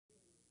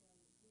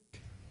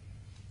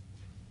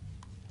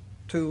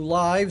to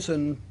lives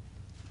and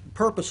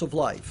purpose of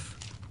life.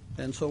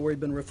 And so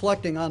we've been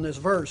reflecting on this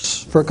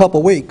verse for a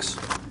couple weeks.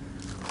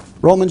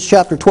 Romans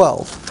chapter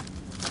 12.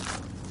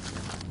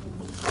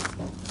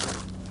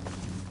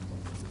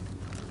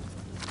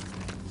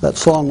 That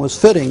song was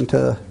fitting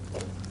to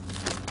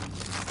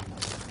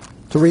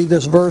read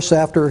this verse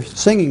after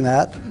singing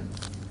that.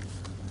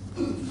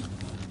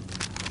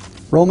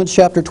 Romans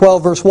chapter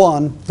 12, verse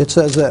 1, it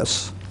says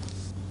this: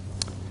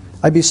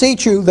 I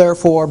beseech you,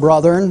 therefore,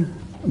 brethren,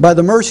 by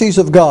the mercies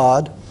of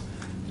God,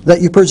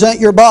 that you present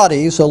your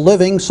bodies a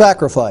living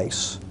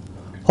sacrifice,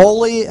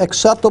 holy,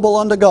 acceptable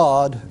unto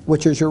God,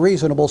 which is your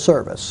reasonable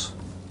service.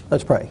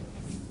 Let's pray.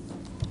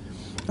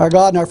 Our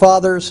God and our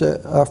Father,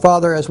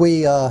 as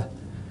we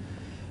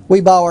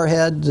bow our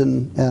heads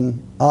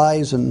and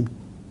eyes and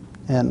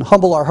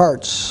humble our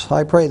hearts,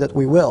 I pray that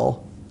we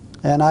will.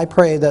 And I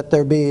pray that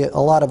there be a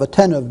lot of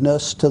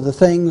attentiveness to the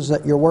things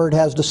that your word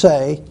has to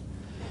say,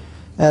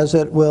 as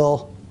it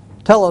will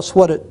tell us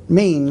what it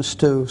means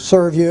to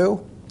serve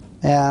you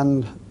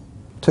and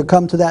to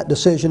come to that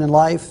decision in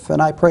life.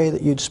 And I pray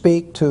that you'd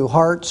speak to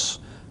hearts,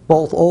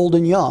 both old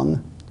and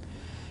young,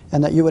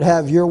 and that you would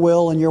have your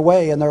will and your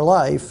way in their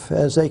life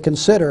as they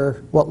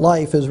consider what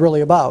life is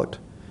really about.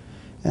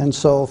 And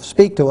so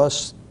speak to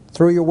us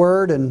through your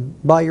word and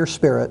by your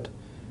Spirit.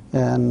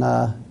 And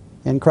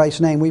in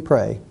Christ's name we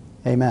pray.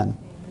 Amen.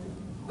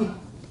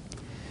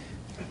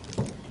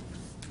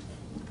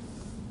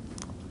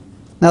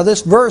 Now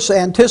this verse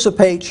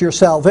anticipates your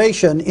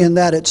salvation in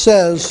that it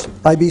says,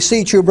 I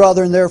beseech you,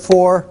 brethren,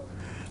 therefore,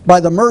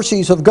 by the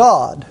mercies of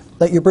God,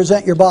 that you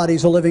present your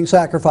bodies a living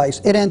sacrifice.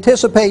 It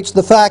anticipates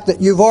the fact that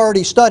you've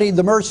already studied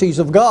the mercies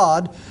of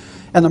God,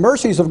 and the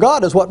mercies of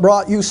God is what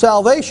brought you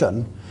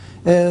salvation.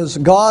 Is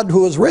God,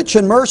 who is rich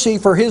in mercy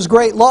for His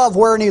great love,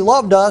 wherein He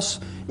loved us,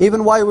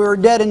 even while we were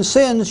dead in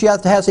sins,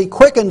 yet has He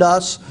quickened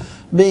us,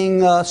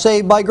 being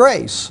saved by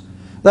grace.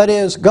 That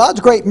is, God's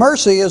great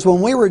mercy is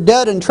when we were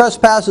dead in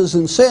trespasses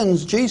and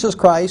sins, Jesus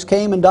Christ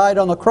came and died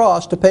on the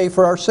cross to pay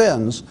for our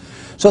sins,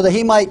 so that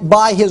He might,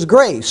 by His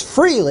grace,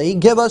 freely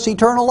give us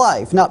eternal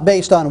life, not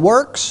based on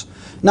works,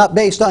 not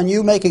based on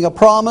you making a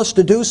promise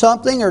to do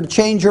something or to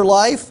change your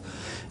life.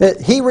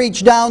 He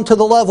reached down to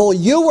the level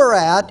you were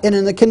at and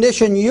in the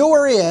condition you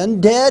were in,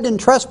 dead in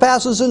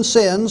trespasses and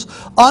sins,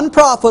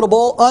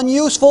 unprofitable,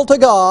 unuseful to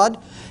God,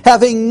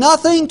 having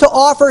nothing to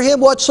offer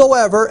Him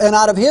whatsoever, and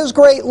out of His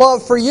great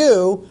love for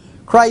you,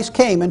 Christ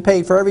came and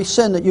paid for every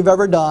sin that you've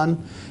ever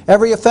done,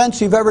 every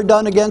offense you've ever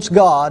done against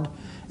God,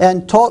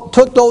 and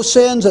took those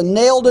sins and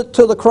nailed it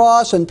to the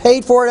cross and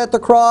paid for it at the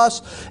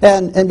cross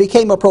and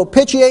became a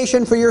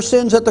propitiation for your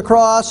sins at the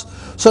cross,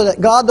 so that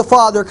God the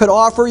Father could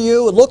offer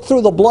you, look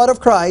through the blood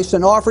of Christ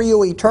and offer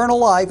you eternal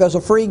life as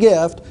a free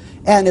gift,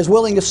 and is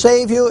willing to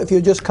save you if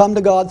you just come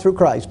to God through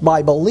Christ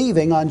by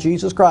believing on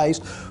Jesus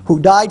Christ, who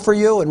died for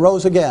you and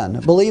rose again.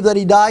 Believe that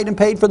He died and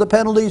paid for the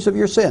penalties of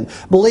your sin.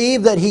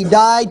 Believe that He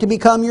died to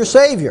become your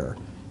Savior.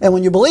 And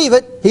when you believe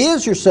it, He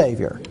is your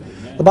Savior.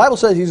 The Bible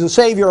says He's the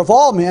Savior of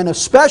all men,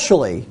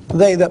 especially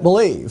they that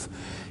believe.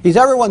 He's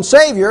everyone's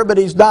Savior, but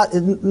He's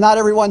not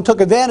everyone took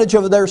advantage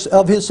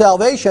of His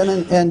salvation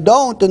and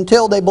don't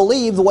until they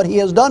believe what He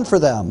has done for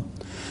them.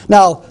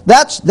 Now,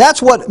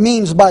 that's what it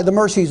means by the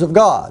mercies of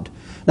God.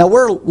 Now,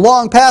 we're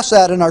long past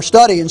that in our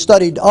study and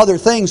studied other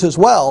things as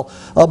well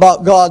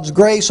about God's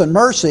grace and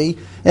mercy.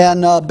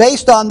 And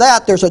based on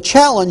that, there's a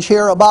challenge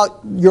here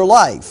about your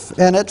life.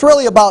 And it's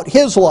really about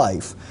His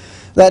life.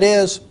 That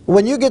is,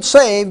 when you get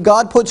saved,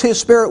 God puts His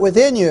Spirit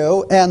within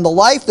you, and the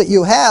life that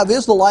you have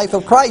is the life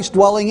of Christ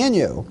dwelling in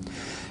you.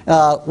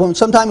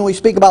 Sometimes when we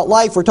speak about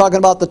life, we're talking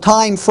about the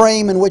time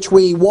frame in which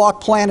we walk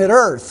planet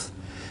Earth.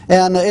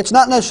 And it's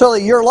not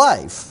necessarily your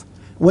life.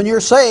 When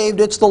you're saved,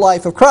 it's the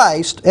life of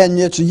Christ, and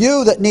it's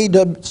you that need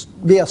to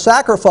be a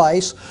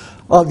sacrifice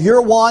of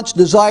your wants,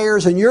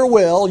 desires, and your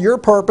will, your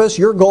purpose,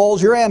 your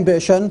goals, your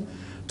ambition,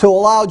 to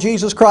allow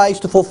Jesus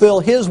Christ to fulfill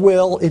His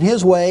will in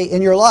His way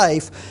in your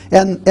life.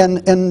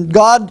 And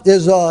God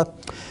is,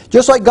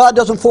 just like God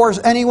doesn't force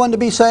anyone to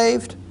be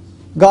saved,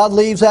 God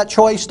leaves that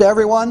choice to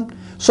everyone.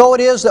 So it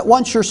is that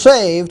once you're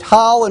saved,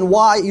 how and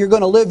why you're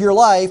going to live your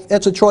life,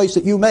 it's a choice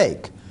that you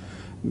make.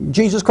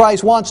 Jesus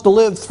Christ wants to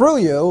live through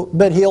you,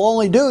 but He'll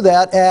only do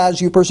that as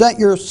you present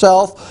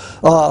yourself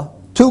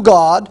to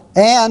God,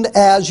 and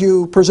as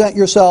you present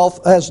yourself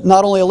as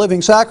not only a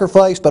living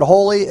sacrifice, but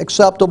holy,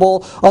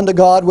 acceptable unto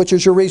God, which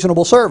is your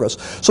reasonable service.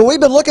 So we've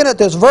been looking at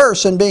this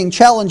verse and being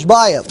challenged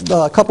by it.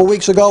 A couple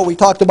weeks ago we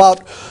talked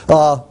about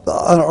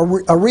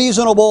a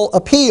reasonable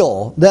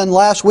appeal. Then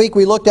last week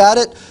we looked at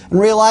it and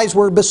realized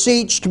we're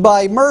beseeched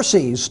by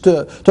mercies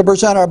to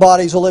present our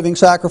bodies a living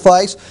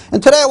sacrifice.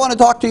 And today I want to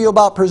talk to you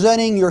about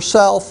presenting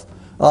yourself,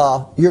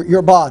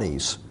 your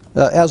bodies.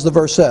 As the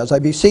verse says, I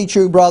beseech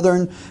you,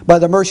 brethren, by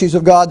the mercies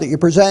of God, that you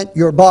present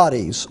your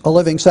bodies a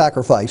living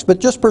sacrifice. But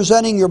just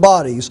presenting your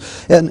bodies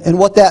and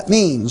what that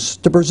means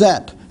to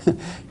present. You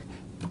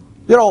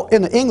know,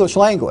 in the English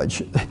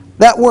language,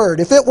 that word,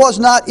 if it was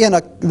not in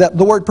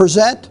the word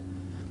present,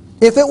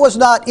 if it was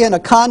not in a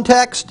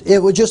context, it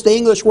was just the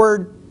English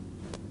word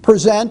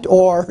present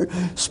or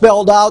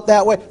spelled out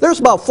that way. There's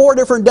about 4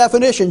 different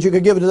definitions you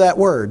could give to that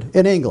word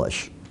in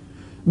English.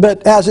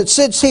 But as it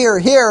sits here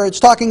it's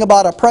talking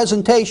about a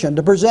presentation,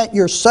 to present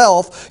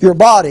yourself, your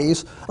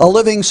bodies, a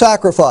living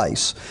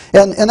sacrifice.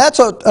 And that's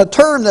a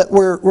term that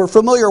we're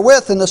familiar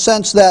with in the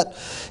sense that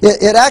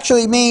it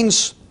actually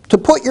means to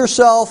put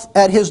yourself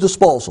at His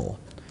disposal.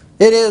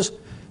 It is,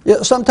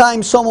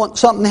 sometimes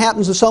something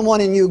happens to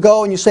someone and you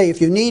go and you say, if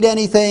you need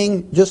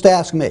anything, just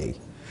ask me.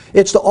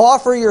 It's to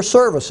offer your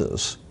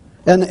services.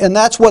 And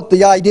that's what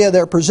the idea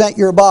there, present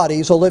your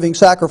bodies, a living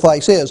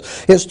sacrifice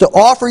is to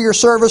offer your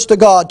service to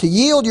God, to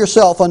yield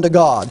yourself unto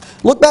God.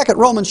 Look back at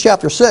Romans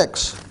chapter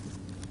 6.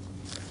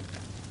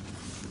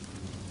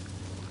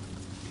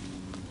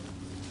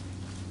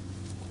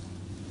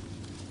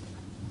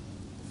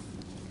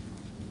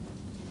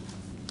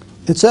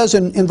 It says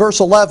in verse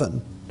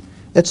 11,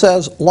 it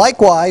says,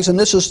 likewise, and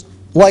this is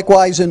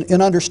likewise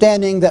in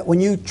understanding that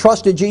when you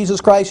trusted Jesus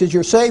Christ as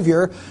your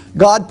Savior,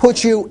 God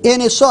put you in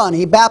His Son.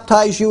 He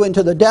baptized you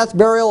into the death,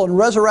 burial, and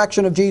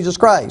resurrection of Jesus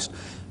Christ.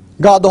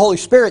 God the Holy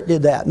Spirit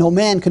did that. No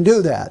man can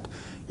do that.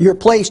 You're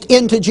placed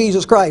into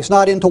Jesus Christ,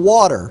 not into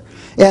water.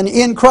 And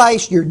in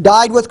Christ, you're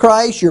died with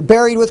Christ, you're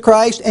buried with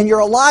Christ, and you're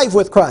alive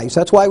with Christ.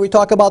 That's why we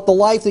talk about the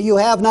life that you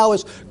have now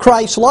is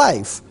Christ's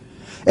life.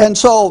 And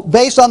so,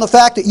 based on the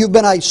fact that you've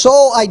been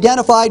so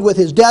identified with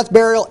His death,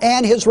 burial,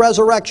 and His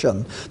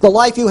resurrection, the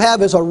life you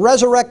have is a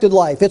resurrected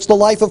life. It's the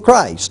life of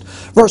Christ.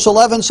 Verse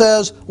 11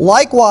 says,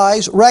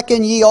 likewise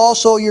reckon ye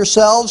also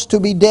yourselves to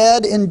be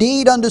dead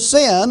indeed unto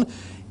sin,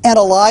 and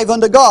alive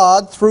unto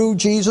God through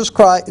Jesus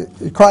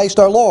Christ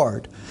our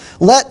Lord.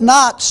 Let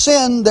not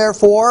sin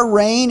therefore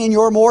reign in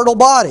your mortal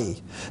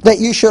body, that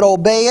you should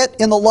obey it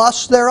in the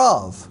lusts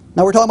thereof.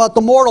 Now we're talking about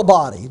the mortal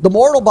body. The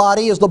mortal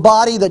body is the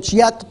body that's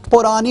yet to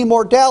put on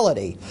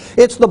immortality.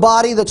 It's the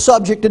body that's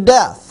subject to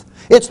death.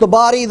 It's the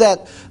body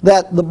that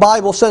the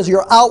Bible says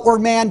your outward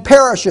man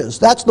perishes.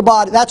 That's the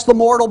body. That's the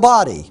mortal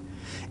body.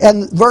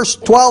 And verse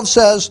 12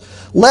 says,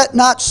 let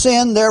not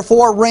sin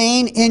therefore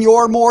reign in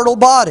your mortal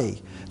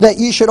body, that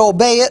ye should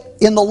obey it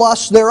in the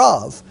lusts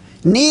thereof.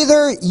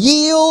 Neither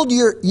yield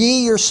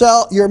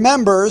your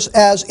members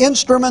as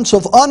instruments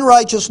of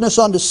unrighteousness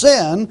unto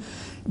sin,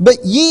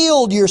 but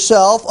yield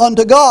yourself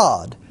unto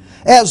God,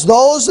 as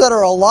those that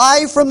are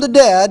alive from the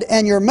dead,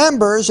 and your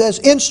members as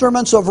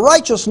instruments of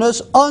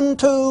righteousness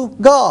unto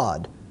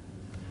God.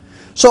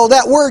 So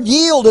that word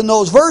yield in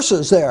those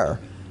verses there,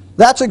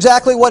 that's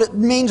exactly what it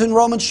means in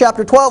Romans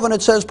chapter 12 when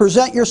it says,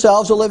 present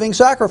yourselves a living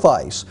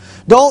sacrifice.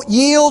 Don't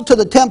yield to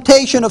the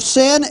temptation of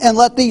sin and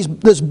let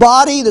this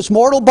body, this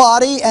mortal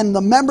body, and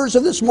the members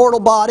of this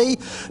mortal body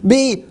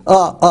be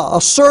a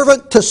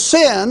servant to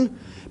sin.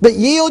 But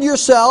yield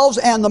yourselves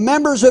and the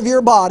members of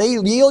your body,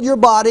 yield your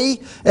body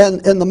and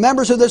the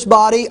members of this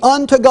body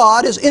unto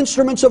God as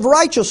instruments of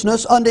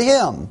righteousness unto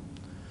Him.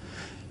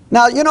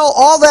 Now, you know,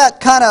 all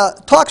that kind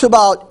of talks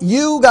about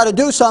you got to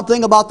do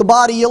something about the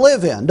body you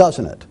live in,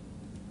 doesn't it?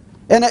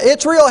 And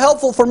it's real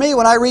helpful for me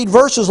when I read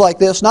verses like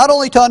this, not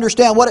only to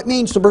understand what it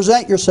means to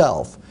present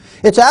yourself.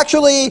 It's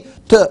actually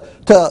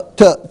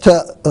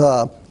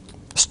to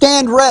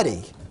stand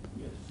ready,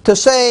 to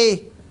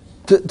say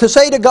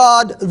to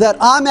God that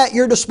I'm at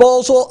your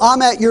disposal,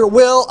 I'm at your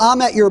will,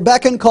 I'm at your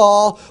beck and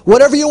call.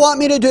 Whatever you want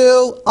me to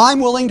do, I'm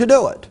willing to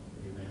do it.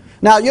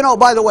 Now, you know,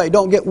 by the way,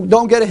 don't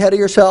get ahead of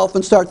yourself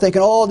and start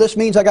thinking, oh, this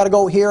means I got to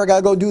go here, I got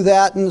to go do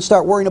that, and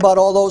start worrying about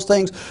all those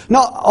things.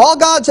 No, all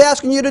God's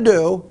asking you to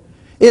do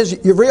is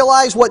you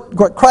realize what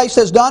Christ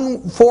has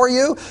done for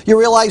you. You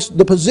realize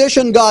the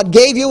position God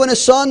gave you in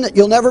His Son that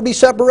you'll never be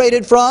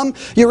separated from.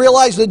 You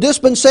realize the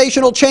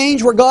dispensational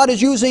change where God is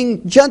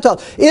using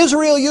Gentiles.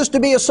 Israel used to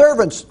be a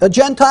servant. A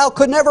Gentile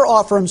could never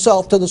offer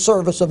himself to the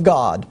service of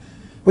God.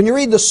 When you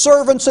read the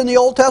servants in the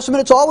Old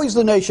Testament, it's always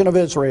the nation of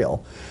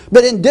Israel.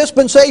 But in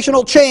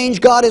dispensational change,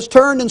 God has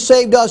turned and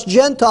saved us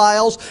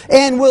Gentiles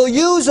and will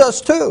use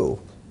us too.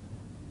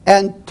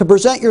 And to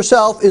present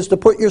yourself is to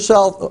put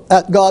yourself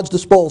at God's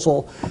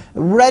disposal,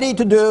 ready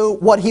to do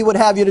what He would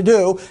have you to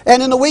do.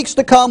 And in the weeks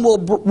to come,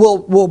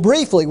 we'll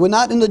briefly, we're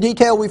not in the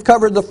detail, we've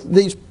covered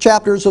these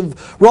chapters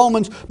of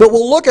Romans, but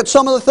we'll look at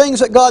some of the things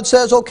that God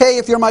says, okay,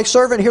 if you're my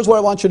servant, here's what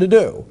I want you to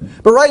do.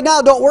 But right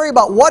now, don't worry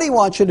about what He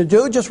wants you to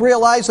do, just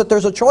realize that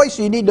there's a choice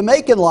you need to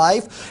make in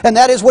life, and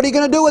that is, what are you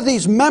going to do with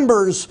these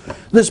members,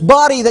 this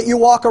body that you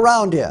walk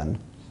around in?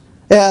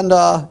 And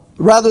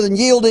rather than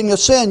yielding to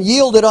sin,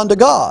 yield it unto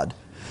God.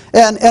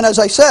 And as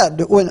I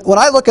said, when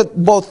I look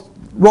at both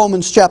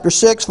Romans chapter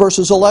 6,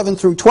 verses 11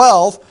 through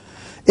 12,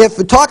 if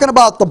we're talking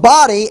about the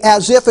body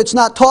as if it's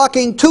not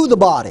talking to the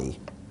body.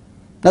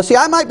 Now see,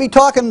 I might be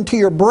talking to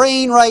your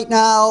brain right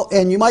now,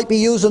 and you might be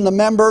using the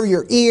member,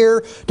 your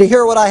ear, to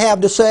hear what I have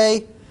to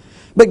say.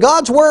 But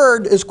God's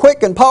Word is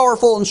quick and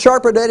powerful and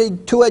sharper than any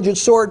two-edged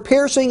sword,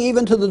 piercing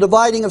even to the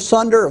dividing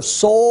asunder of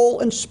soul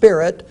and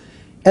spirit,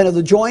 and of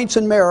the joints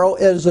and marrow,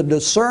 as a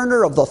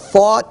discerner of the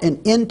thought and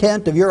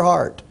intent of your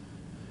heart.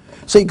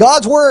 See,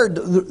 God's Word,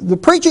 the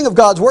preaching of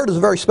God's Word is a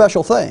very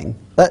special thing.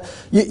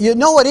 You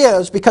know it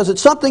is because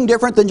it's something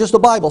different than just a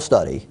Bible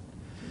study.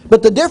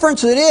 But the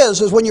difference it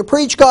is when you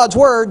preach God's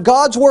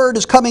Word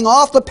is coming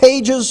off the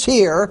pages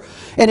here,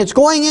 and it's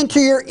going into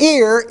your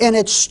ear, and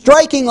it's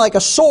striking like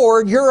a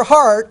sword, your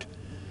heart,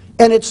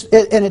 and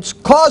it's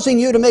causing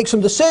you to make some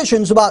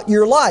decisions about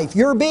your life,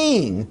 your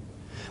being.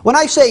 When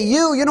I say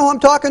you know who I'm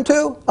talking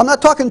to? I'm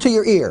not talking to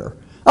your ear.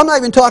 I'm not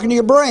even talking to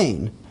your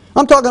brain.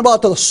 I'm talking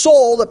about the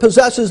soul that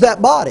possesses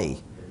that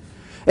body.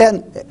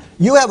 And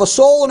you have a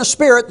soul and a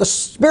spirit. The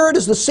spirit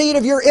is the seat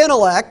of your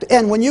intellect,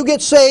 and when you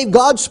get saved,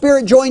 God's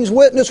Spirit joins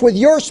witness with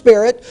your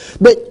spirit,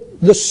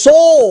 but the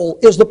soul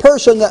is the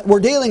person that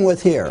we're dealing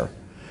with here.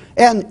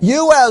 And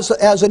you as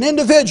an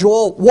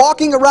individual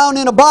walking around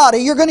in a body,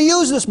 you're going to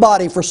use this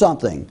body for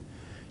something.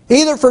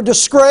 Either for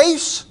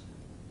disgrace,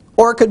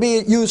 or it could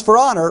be used for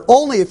honor.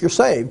 Only if you're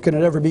saved can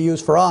it ever be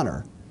used for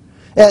honor.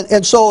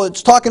 And so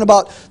it's talking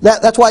about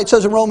that. That's why it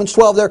says in Romans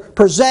 12 there,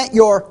 present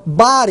your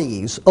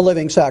bodies a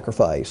living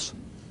sacrifice.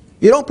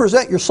 You don't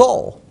present your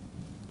soul.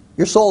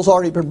 Your soul's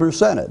already been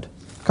presented.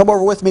 Come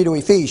over with me to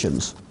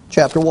Ephesians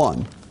chapter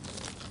 1.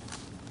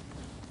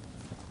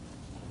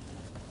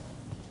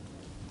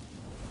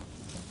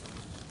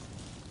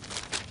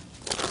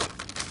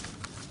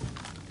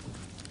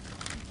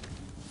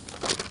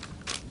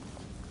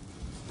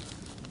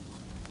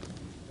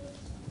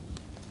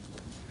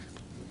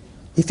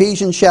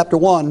 Ephesians chapter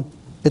 1,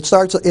 it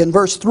starts in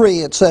verse 3,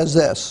 it says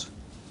this.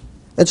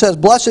 It says,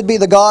 Blessed be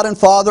the God and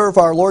Father of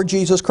our Lord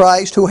Jesus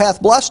Christ, who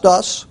hath blessed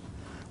us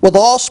with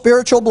all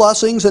spiritual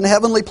blessings in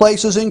heavenly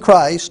places in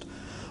Christ,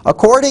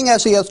 according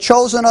as He hath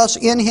chosen us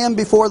in Him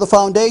before the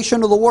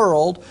foundation of the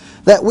world,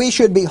 that we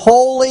should be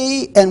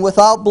holy and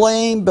without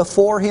blame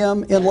before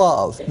Him in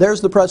love.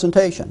 There's the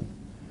presentation.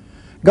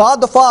 God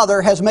the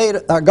Father has made,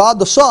 God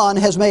the Son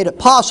has made it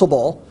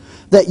possible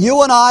that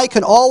you and I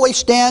can always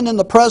stand in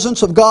the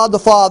presence of God the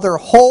Father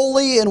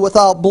holy and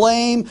without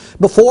blame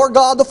before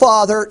God the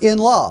Father in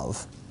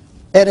love.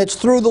 And it's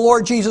through the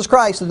Lord Jesus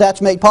Christ that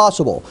that's made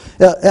possible.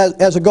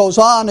 As it goes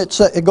on,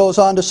 it goes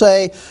on to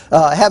say,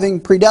 having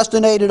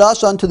predestinated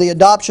us unto the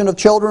adoption of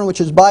children, which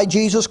is by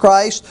Jesus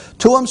Christ,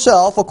 to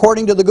Himself,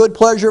 according to the good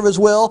pleasure of His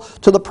will,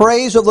 to the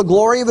praise of the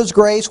glory of His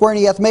grace, wherein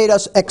He hath made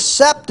us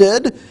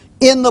accepted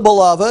in the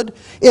Beloved,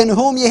 in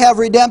whom ye have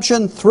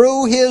redemption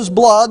through His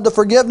blood, the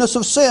forgiveness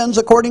of sins,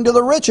 according to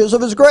the riches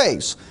of His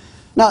grace.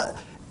 Now,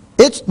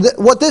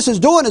 what this is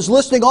doing is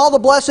listing all the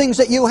blessings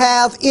that you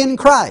have in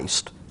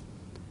Christ.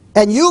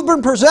 And you've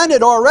been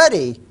presented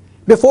already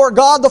before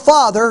God the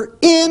Father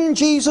in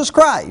Jesus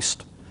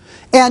Christ.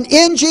 And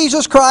in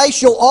Jesus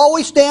Christ, you'll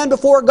always stand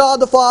before God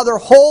the Father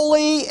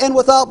holy and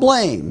without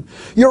blame.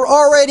 You're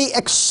already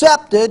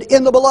accepted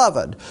in the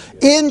Beloved.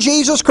 In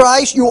Jesus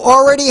Christ, you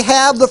already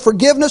have the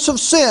forgiveness of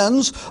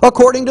sins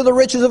according to the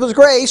riches of His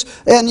grace.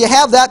 And you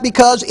have that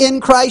because in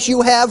Christ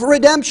you have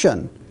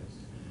redemption.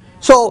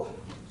 So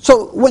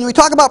when we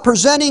talk about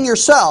presenting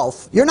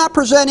yourself, you're not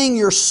presenting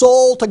your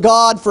soul to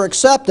God for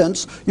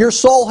acceptance. Your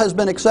soul has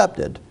been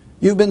accepted.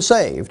 You've been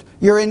saved.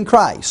 You're in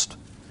Christ.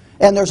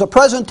 And there's a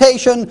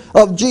presentation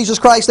of Jesus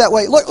Christ that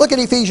way. Look at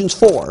Ephesians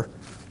 4.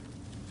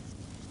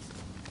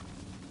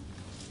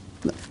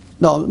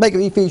 No, make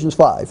it Ephesians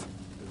 5.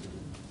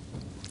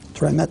 That's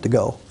where I meant to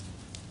go.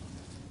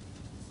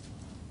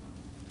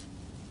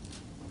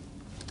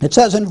 It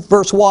says in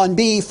verse 1,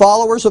 Be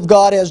followers of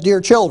God as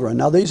dear children.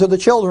 Now these are the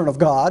children of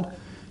God.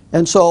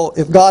 And so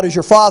if God is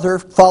your father,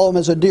 follow Him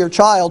as a dear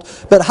child.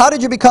 But how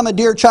did you become a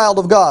dear child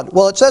of God?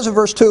 Well, it says in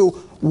verse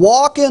 2,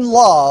 Walk in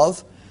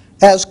love,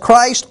 as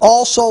Christ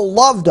also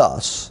loved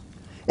us,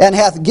 and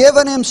hath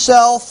given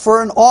Himself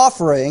for an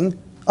offering,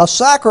 a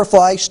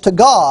sacrifice to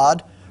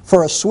God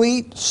for a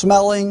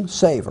sweet-smelling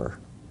savor.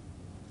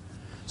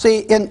 See,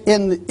 in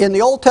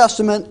the Old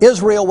Testament,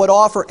 Israel would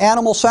offer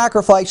animal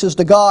sacrifices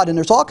to God, and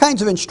there's all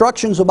kinds of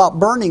instructions about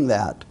burning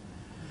that.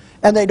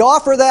 And they'd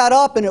offer that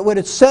up, and it would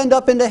ascend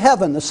up into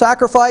heaven. The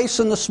sacrifice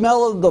and the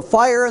smell of the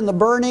fire and the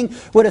burning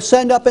would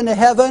ascend up into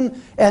heaven,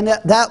 and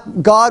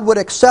that God would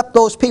accept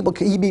those people.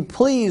 He'd be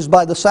pleased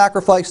by the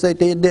sacrifice that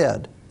they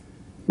did.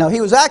 Now, He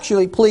was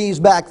actually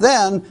pleased back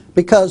then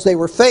because they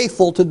were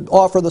faithful to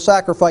offer the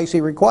sacrifice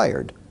He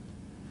required.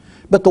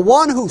 But the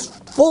one who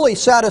fully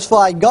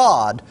satisfied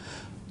God,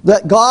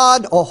 that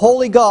God, a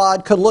holy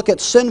God, could look at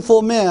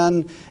sinful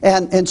men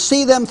and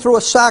see them through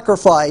a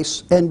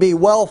sacrifice and be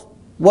well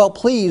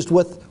pleased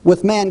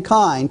with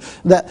mankind,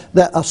 that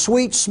a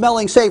sweet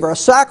smelling savor, a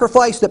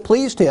sacrifice that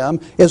pleased Him,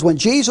 is when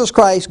Jesus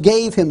Christ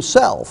gave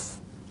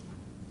Himself.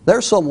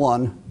 There's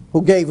someone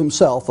who gave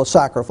Himself a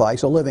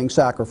sacrifice, a living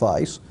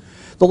sacrifice.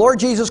 The Lord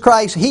Jesus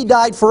Christ, He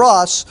died for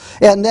us,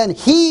 and then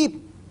He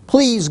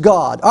pleased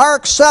God. Our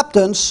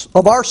acceptance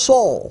of our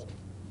soul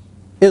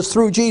is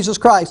through Jesus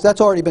Christ.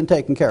 That's already been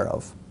taken care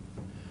of.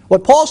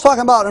 What Paul's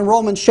talking about in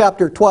Romans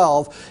chapter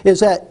 12 is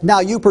that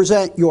now you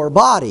present your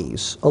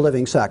bodies a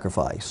living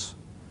sacrifice.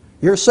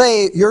 Your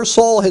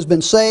soul has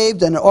been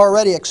saved and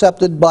already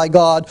accepted by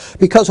God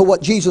because of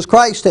what Jesus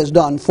Christ has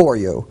done for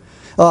you.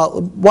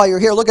 While you're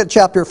here, look at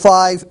chapter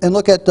 5 and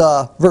look at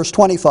verse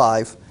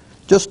 25.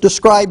 Just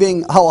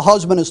describing how a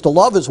husband is to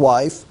love his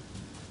wife.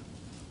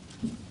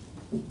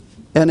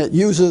 And it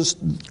uses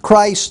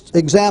Christ's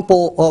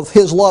example of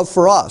his love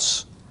for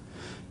us.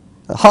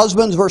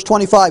 Husbands, verse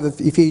 25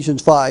 of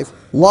Ephesians 5,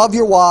 love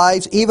your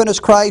wives, even as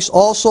Christ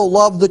also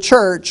loved the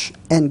church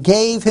and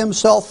gave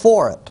himself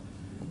for it,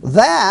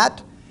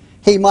 that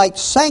he might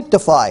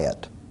sanctify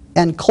it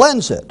and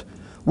cleanse it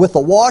with the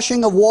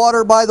washing of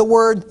water by the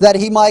word, that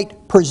he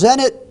might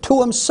present it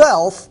to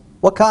himself.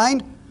 What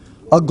kind?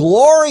 A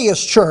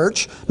glorious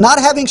church, not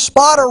having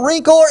spot or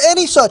wrinkle or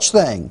any such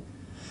thing,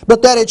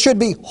 but that it should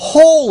be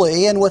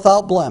holy and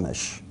without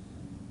blemish.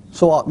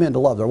 So ought men to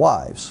love their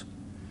wives.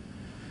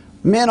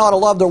 Men ought to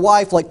love their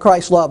wife like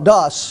Christ loved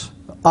us.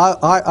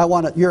 I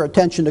want your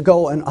attention to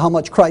go on how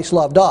much Christ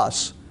loved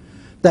us.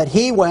 That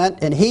he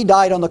went and he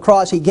died on the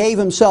cross. He gave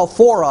himself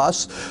for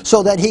us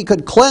so that he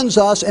could cleanse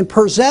us and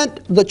present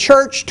the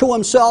church to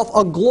himself,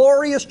 a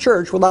glorious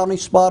church without any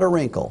spot or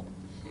wrinkle.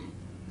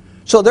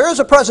 So there is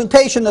a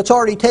presentation that's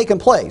already taken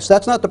place.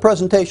 That's not the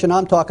presentation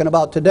I'm talking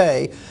about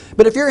today.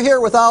 But if you're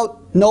here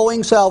without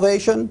knowing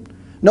salvation,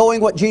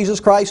 knowing what Jesus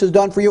Christ has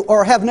done for you,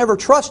 or have never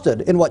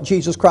trusted in what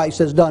Jesus Christ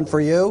has done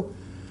for you,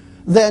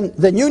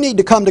 then you need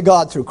to come to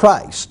God through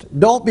Christ.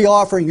 Don't be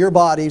offering your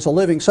bodies a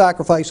living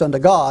sacrifice unto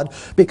God,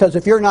 because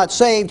if you're not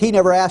saved, he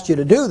never asked you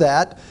to do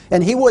that,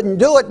 and he wouldn't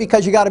do it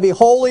because you got to be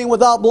holy and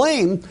without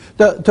blame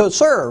to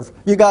serve.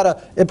 You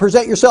got to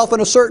present yourself in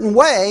a certain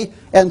way,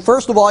 and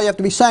first of all you have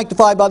to be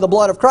sanctified by the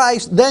blood of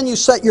Christ. Then you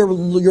set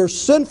your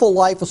sinful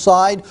life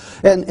aside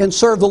and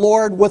serve the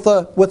Lord with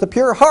a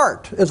pure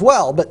heart as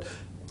well. But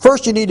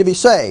first you need to be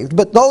saved.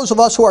 But those of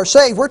us who are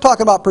saved, we're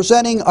talking about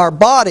presenting our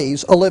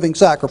bodies a living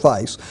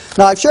sacrifice.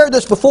 Now I've shared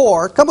this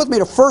before. Come with me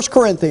to 1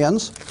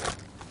 Corinthians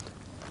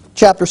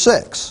chapter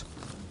 6.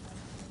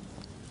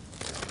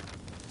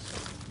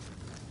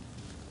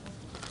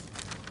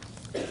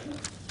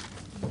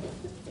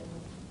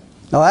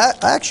 Now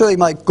actually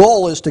my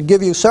goal is to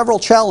give you several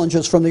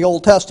challenges from the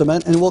Old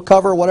Testament, and we'll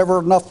cover whatever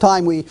enough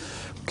time we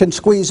can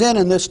squeeze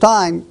in this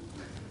time.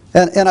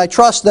 And I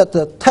trust that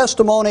the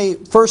testimony,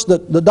 first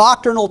the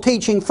doctrinal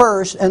teaching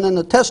first, and then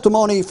the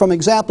testimony from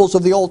examples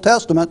of the Old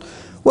Testament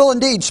will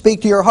indeed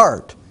speak to your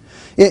heart.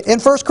 In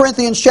 1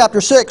 Corinthians chapter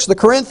 6, the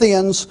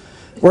Corinthians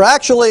were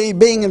actually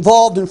being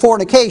involved in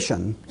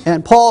fornication.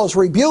 And Paul is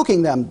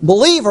rebuking them,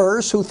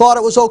 believers who thought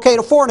it was okay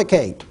to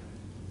fornicate.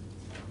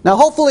 Now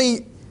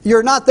hopefully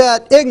you're not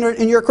that ignorant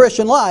in your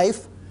Christian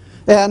life.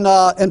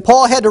 And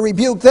Paul had to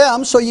rebuke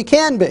them, so you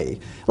can be.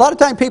 A lot of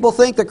times people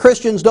think that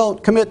Christians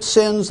don't commit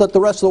sins that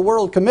the rest of the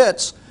world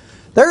commits.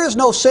 There is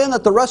no sin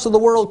that the rest of the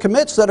world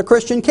commits that a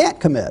Christian can't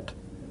commit.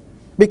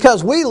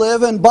 Because we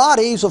live in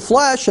bodies of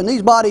flesh, and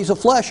these bodies of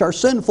flesh are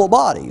sinful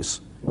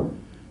bodies.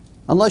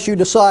 Unless you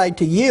decide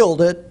to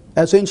yield it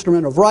as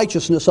instrument of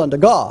righteousness unto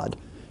God.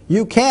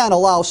 You can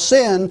allow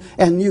sin,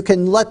 and you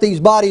can let these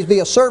bodies be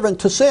a servant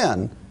to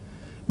sin.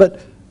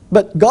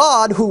 But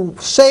God, who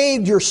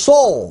saved your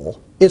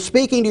soul, is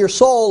speaking to your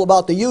soul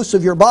about the use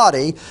of your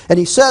body. And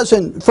he says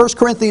in 1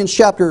 Corinthians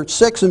chapter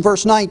 6 and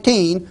verse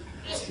 19,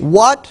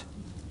 what?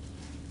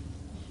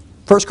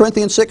 1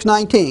 Corinthians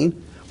 6:19,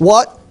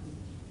 what?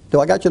 Do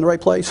I got you in the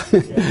right place?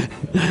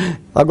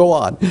 I'll go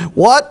on.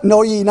 What?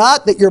 Know ye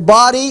not that your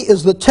body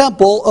is the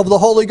temple of the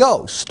Holy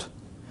Ghost,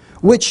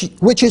 which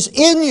is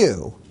in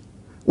you,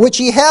 which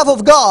ye have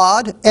of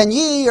God, and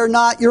ye are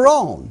not your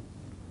own?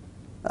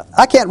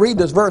 I can't read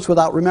this verse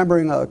without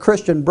remembering a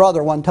Christian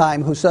brother one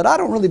time who said, I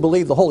don't really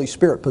believe the Holy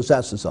Spirit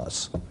possesses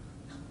us.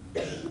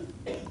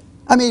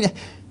 I mean,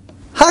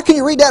 how can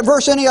you read that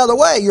verse any other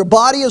way? Your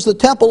body is the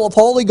temple of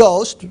Holy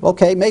Ghost.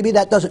 Okay, maybe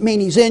that doesn't mean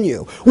he's in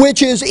you.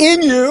 Which is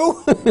in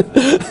you.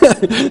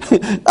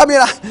 I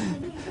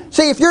mean,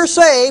 see, if you're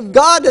saved,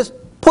 God has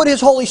put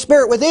his Holy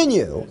Spirit within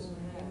you.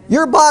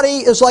 Your body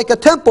is like a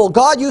temple.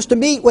 God used to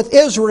meet with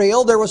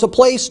Israel. There was a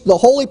place, the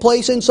holy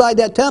place inside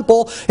that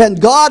temple, and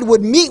God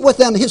would meet with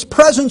them. His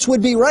presence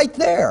would be right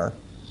there.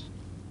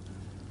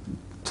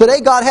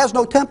 Today, God has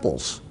no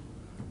temples.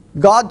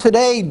 God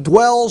today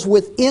dwells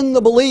within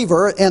the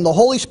believer, and the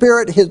Holy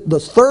Spirit, the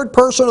third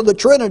person of the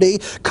Trinity,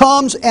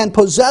 comes and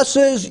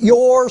possesses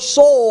your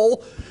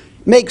soul,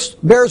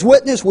 bears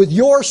witness with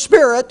your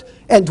spirit,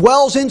 and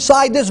dwells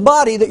inside this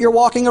body that you're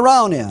walking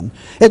around in.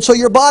 And so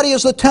your body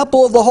is the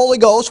temple of the Holy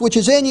Ghost, which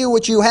is in you,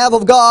 which you have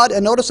of God.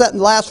 And notice that in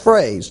the last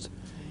phrase.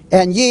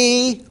 And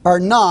ye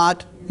are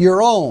not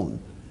your own.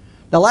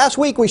 Now last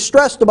week we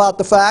stressed about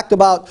the fact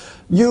about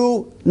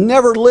you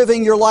never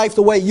living your life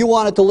the way you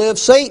want it to live.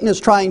 Satan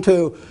is trying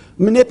to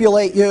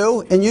manipulate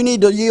you, and you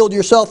need to yield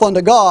yourself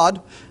unto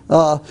God.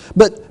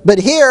 But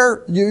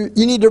here you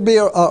need to be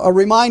a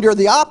reminder of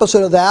the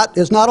opposite of that.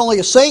 Is not only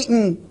is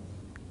Satan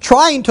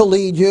trying to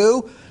lead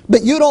you,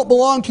 but you don't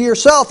belong to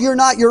yourself. You're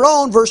not your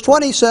own. Verse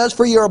 20 says,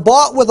 for you are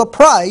bought with a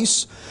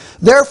price.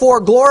 Therefore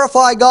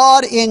glorify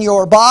God in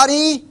your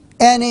body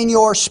and in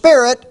your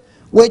spirit,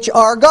 which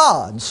are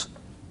God's.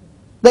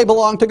 They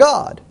belong to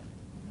God.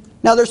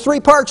 Now there's three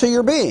parts of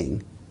your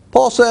being.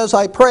 Paul says,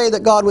 I pray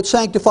that God would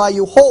sanctify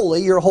you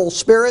wholly, your whole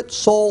spirit,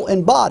 soul,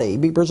 and body,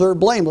 be preserved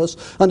blameless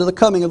unto the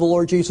coming of the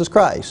Lord Jesus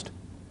Christ.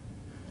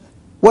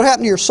 What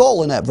happened to your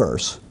soul in that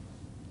verse?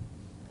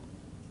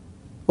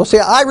 Well, see,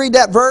 I read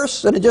that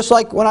verse, and it's just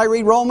like when I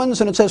read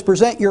Romans, and it says,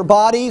 present your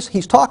bodies,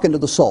 he's talking to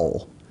the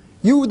soul.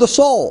 You, the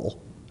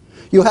soul.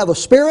 You have a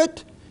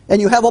spirit,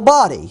 and you have a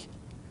body.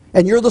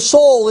 And you're the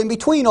soul in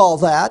between all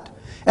that.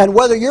 And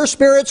whether your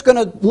spirit's going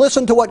to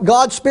listen to what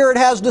God's Spirit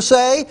has to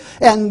say,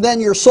 and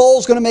then your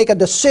soul's going to make a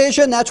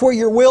decision, that's where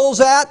your will's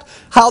at,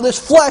 how this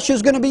flesh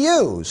is going to be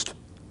used.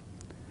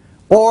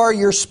 Or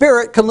your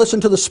spirit can listen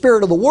to the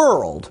spirit of the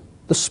world,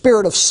 the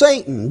spirit of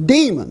Satan,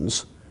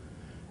 demons,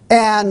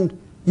 and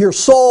your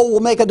soul will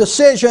make a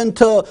decision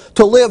to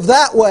live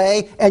that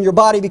way, and your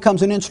body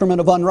becomes an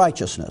instrument of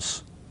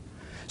unrighteousness.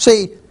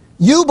 See,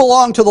 you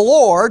belong to the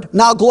Lord.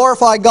 Now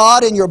glorify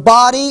God in your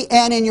body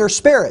and in your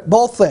spirit,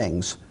 both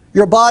things,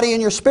 your body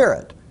and your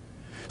spirit.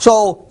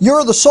 So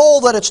you're the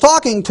soul that it's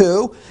talking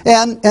to,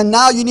 and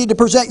now you need to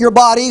present your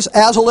bodies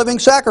as a living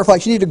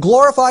sacrifice. You need to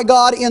glorify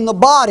God in the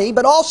body,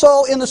 but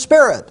also in the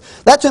spirit.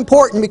 That's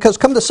important because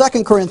come to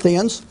 2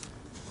 Corinthians.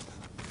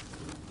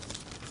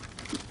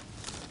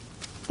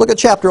 Look at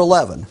chapter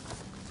 11.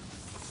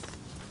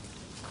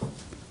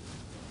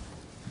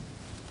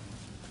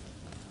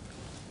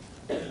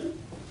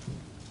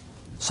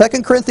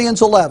 Second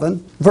Corinthians 11,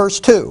 verse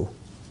 2.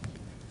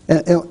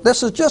 And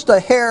this is just a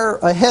hair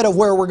ahead of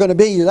where we're going to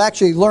be. You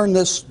actually learn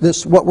this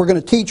what we're going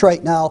to teach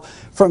right now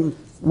from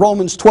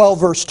Romans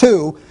 12, verse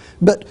 2.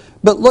 But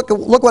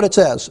look what it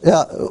says.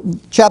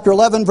 Chapter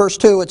 11, verse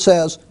 2, it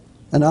says,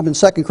 and I'm in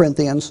 2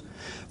 Corinthians,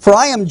 "For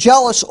I am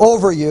jealous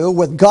over you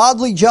with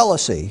godly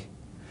jealousy.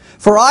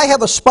 For I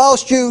have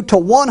espoused you to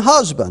one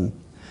husband,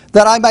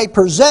 that I might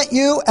present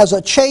you as a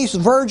chaste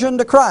virgin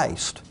to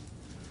Christ."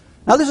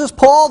 Now this is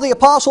Paul, the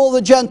apostle of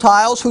the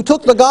Gentiles, who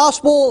took the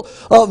gospel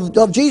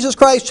of Jesus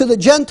Christ to the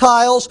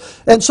Gentiles,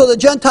 and so the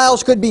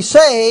Gentiles could be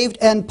saved,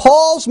 and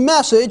Paul's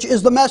message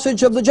is the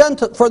message of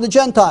for the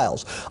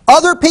Gentiles.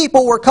 Other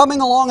people were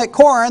coming along at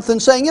Corinth and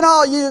saying, you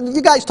know,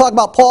 you guys talk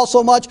about Paul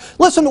so much,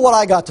 listen to what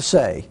I got to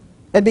say.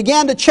 And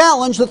began to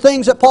challenge the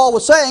things that Paul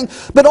was saying,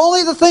 but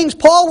only the things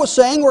Paul was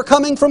saying were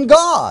coming from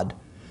God.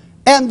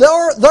 And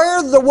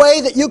they're the way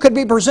that you could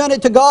be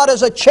presented to God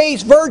as a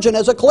chaste virgin,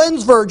 as a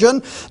cleansed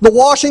virgin. The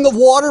washing of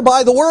water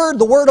by the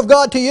Word of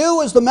God to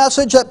you is the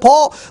message that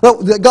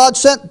God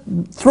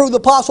sent through the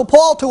Apostle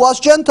Paul to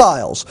us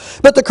Gentiles.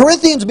 But the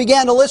Corinthians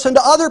began to listen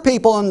to other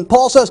people, and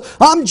Paul says,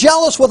 I'm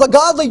jealous with a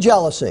godly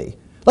jealousy.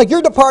 Like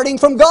you're departing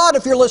from God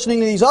if you're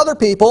listening to these other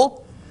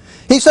people.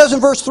 He says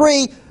in verse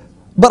 3,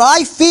 "But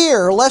I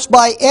fear lest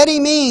by any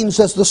means,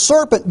 as the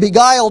serpent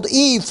beguiled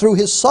Eve through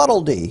his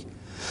subtlety,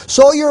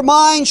 so your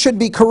minds should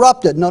be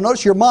corrupted." Now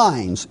notice your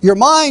minds. Your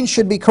minds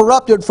should be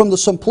corrupted from the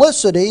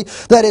simplicity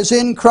that is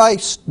in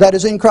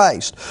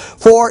Christ.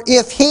 For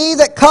if he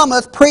that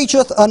cometh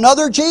preacheth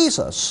another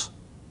Jesus,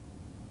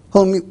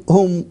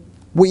 whom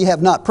we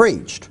have not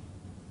preached.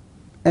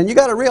 And you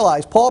got to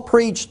realize, Paul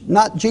preached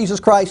not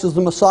Jesus Christ as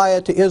the Messiah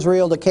to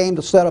Israel that came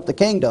to set up the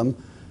kingdom,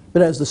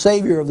 but as the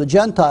Savior of the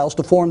Gentiles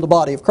to form the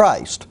body of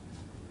Christ.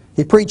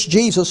 He preached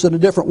Jesus in a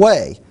different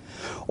way.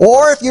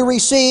 "Or if you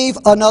receive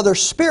another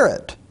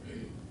spirit,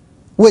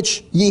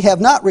 which ye have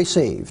not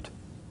received."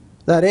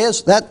 That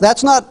is,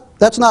 that's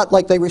not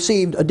like they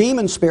received a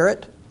demon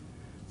spirit.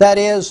 That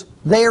is,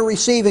 they are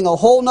receiving a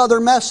whole nother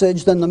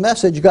message than the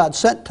message God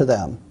sent to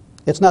them.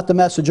 It's not the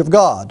message of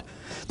God.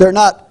 They're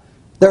not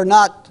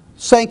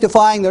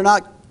sanctifying, they're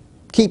not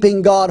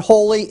keeping God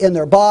holy in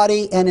their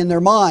body and in their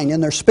mind,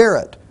 in their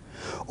spirit.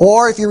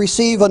 "Or if you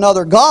receive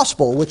another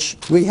gospel, which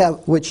ye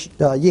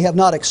have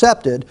not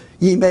accepted,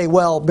 ye may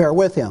well bear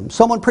with him."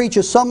 Someone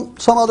preaches some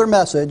other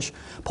message.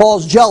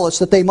 Paul's jealous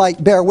that they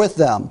might bear with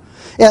them.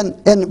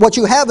 And what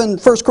you have in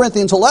 1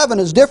 Corinthians 11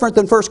 is different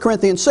than 1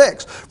 Corinthians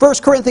 6.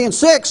 1 Corinthians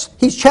 6,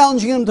 he's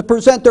challenging them to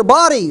present their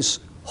bodies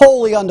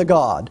holy unto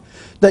God.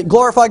 That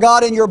glorify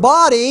God in your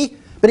body,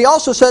 but he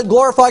also said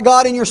glorify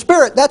God in your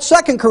spirit. That's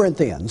 2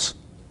 Corinthians.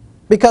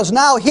 Because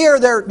now here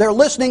they're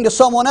listening to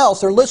someone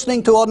else. They're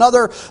listening to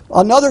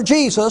another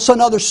Jesus,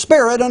 another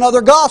spirit,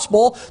 another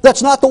gospel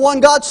that's not the one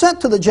God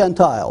sent to the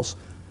Gentiles.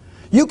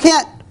 You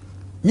can't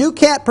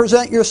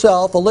present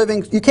yourself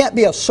you can't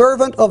be a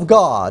servant of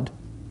God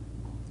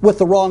with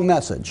the wrong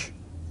message.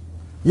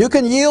 You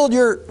can yield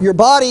your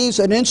bodies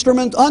an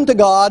instrument unto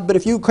God, but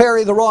if you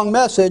carry the wrong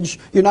message,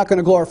 you're not going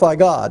to glorify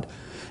God.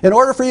 In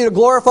order for you to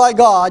glorify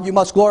God, you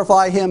must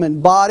glorify Him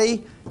in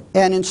body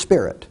and in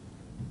spirit.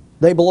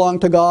 They belong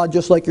to God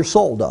just like your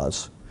soul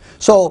does.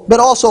 So, but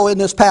also in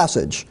this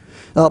passage,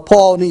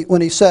 Paul,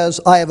 when he says,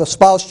 "I have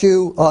espoused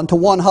you unto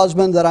one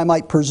husband that I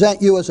might present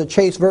you as a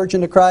chaste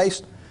virgin to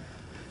Christ,"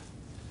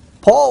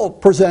 Paul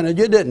presented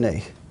you, didn't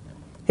he?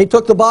 He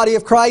took the body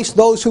of Christ,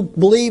 those who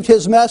believed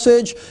his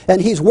message,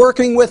 and he's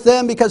working with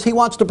them because he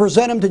wants to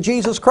present them to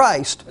Jesus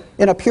Christ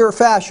in a pure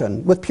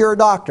fashion, with pure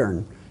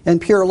doctrine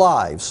and pure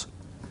lives.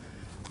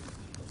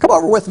 Come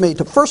over with me,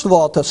 first of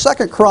all, to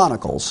 2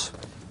 Chronicles.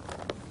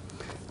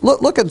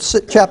 Look at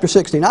chapter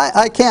 16.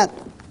 I can't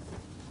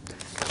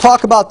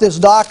talk about this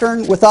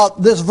doctrine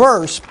without this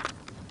verse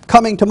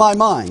coming to my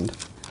mind.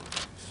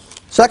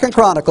 2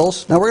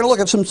 Chronicles. Now we're going to look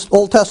at some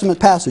Old Testament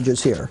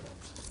passages here.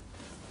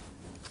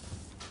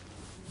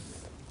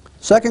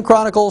 2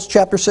 Chronicles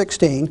chapter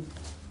 16.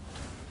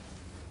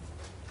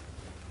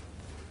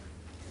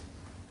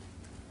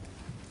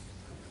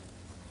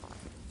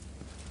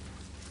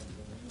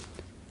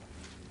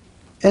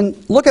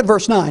 And look at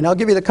verse 9. I'll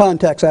give you the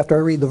context after I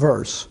read the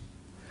verse.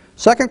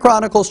 2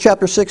 Chronicles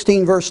chapter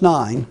 16, verse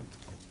 9.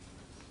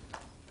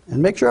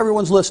 And make sure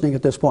everyone's listening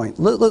at this point.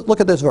 Look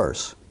at this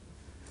verse.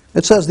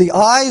 It says, "The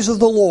eyes of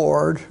the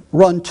Lord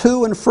run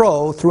to and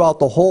fro throughout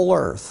the whole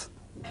earth,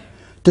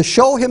 to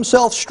show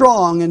himself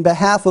strong in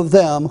behalf of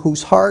them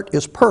whose heart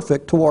is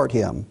perfect toward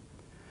him."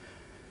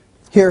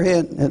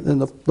 Herein,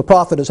 and the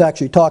prophet is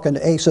actually talking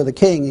to Asa the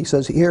king. He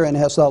says, "Herein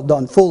hast thou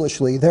done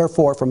foolishly,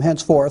 therefore from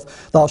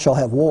henceforth thou shalt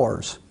have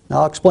wars."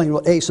 Now I'll explain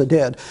what Asa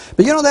did.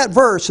 But you know, that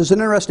verse is an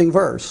interesting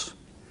verse.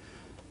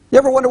 You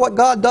ever wonder what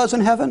God does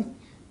in heaven?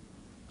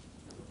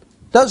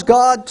 Does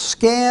God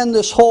scan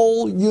this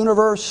whole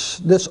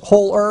universe, this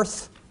whole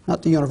earth?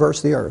 Not the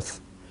universe, the earth.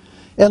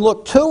 And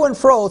look to and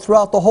fro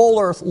throughout the whole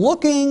earth,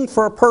 looking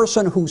for a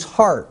person whose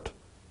heart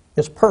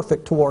is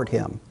perfect toward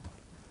him,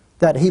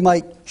 that he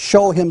might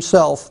show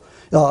himself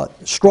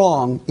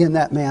strong in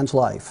that man's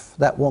life,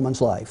 that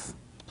woman's life.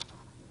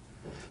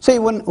 See,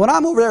 when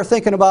I'm over there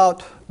thinking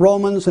about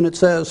Romans and it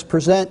says,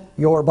 present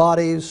your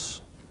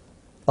bodies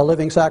a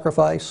living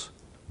sacrifice,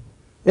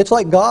 it's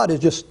like God is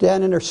just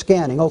standing there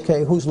scanning.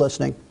 Okay, who's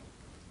listening?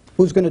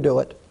 Who's going to do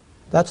it?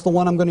 That's the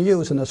one I'm going to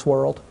use in this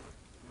world.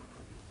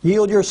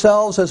 Yield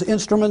yourselves as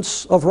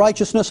instruments of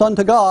righteousness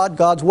unto God.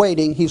 God's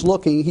waiting, he's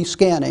looking, he's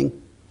scanning.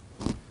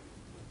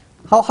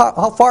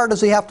 How far does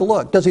he have to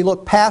look? Does he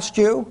look past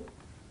you?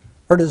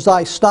 Or does his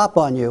eye stop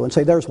on you and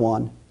say, there's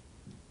one?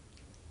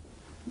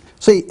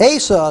 See,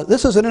 Asa,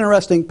 this is an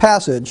interesting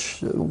passage,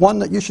 one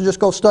that you should just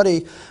go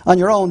study on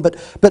your own. But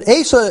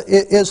Asa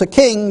is a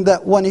king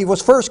that when he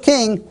was first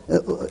king,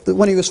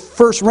 when he was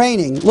first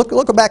reigning,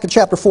 look back at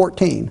chapter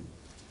 14.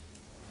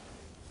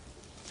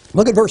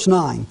 Look at verse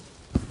 9.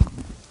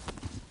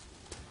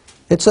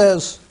 It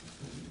says,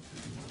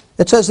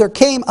 there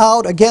came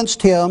out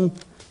against him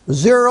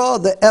Zerah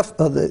the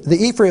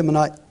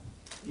Ephraimite,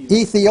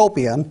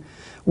 Ethiopian,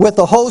 with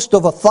a host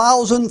of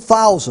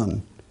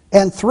 1,000,000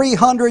 and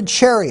 300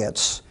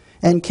 chariots,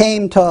 and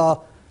came to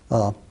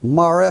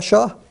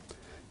Mareshah.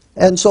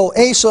 And so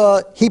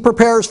Asa, he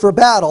prepares for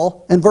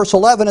battle. In verse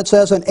 11 it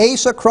says, "And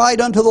Asa cried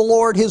unto the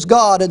Lord his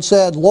God, and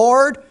said,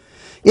 Lord,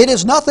 it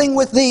is nothing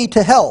with thee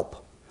to help,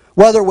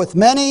 whether with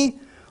many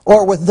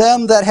or with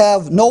them that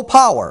have no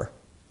power.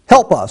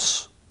 Help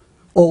us,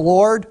 O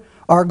Lord,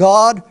 our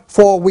God,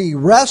 for we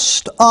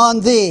rest on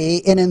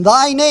thee, and in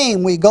thy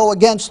name we go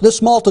against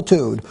this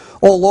multitude.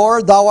 O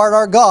Lord, thou art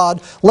our God,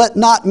 let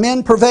not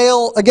men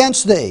prevail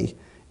against thee."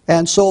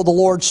 And so the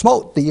Lord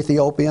smote the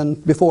Ethiopian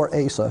before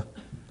Asa.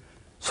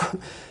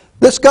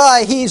 This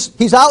guy,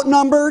 he's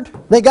outnumbered,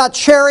 they got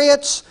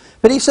chariots,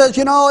 but he says,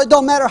 you know, it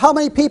don't matter how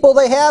many people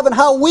they have and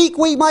how weak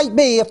we might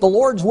be, if the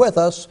Lord's with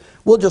us,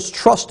 we'll just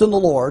trust in the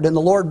Lord, and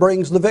the Lord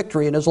brings the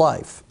victory in his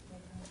life.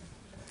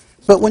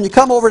 But when you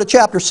come over to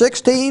chapter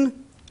 16,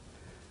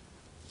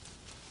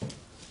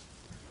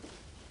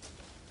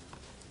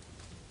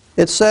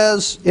 it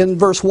says in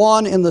verse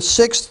 1, "In the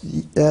 6th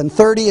and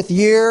 30th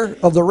year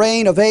of the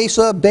reign of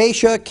Asa,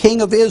 Baasha, king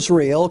of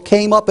Israel,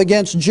 came up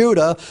against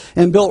Judah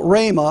and built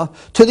Ramah,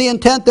 to the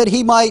intent that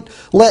he might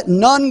let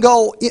none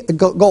go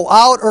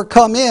out or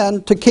come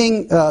in to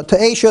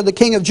Asa, the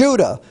king of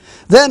Judah.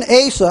 Then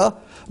Asa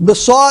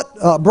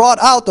brought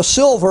out the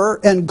silver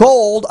and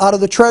gold out of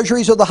the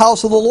treasuries of the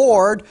house of the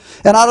Lord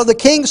and out of the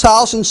king's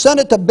house, and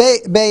sent it to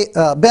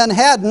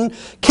Ben-Hadad,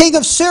 king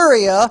of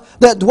Syria,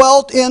 that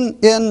dwelt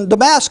in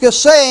Damascus,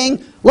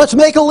 saying, let's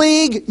make a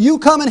league, you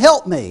come and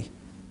help me."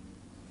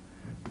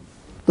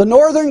 The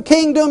northern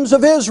kingdoms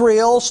of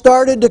Israel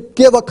started to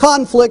give a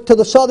conflict to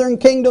the southern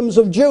kingdoms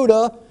of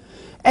Judah,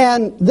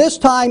 and this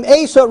time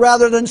Asa,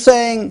 rather than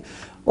saying,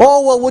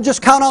 oh, well, we'll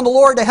just count on the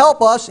Lord to help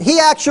us, he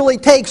actually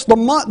takes the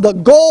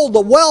gold,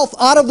 the wealth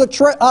out of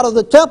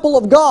the temple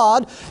of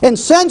God, and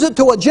sends it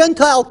to a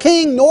Gentile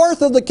king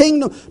north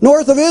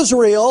of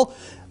Israel,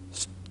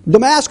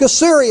 Damascus,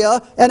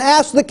 Syria, and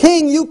asks the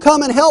king, you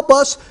come and help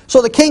us.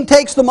 So the king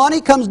takes the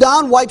money, comes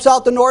down, wipes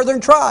out the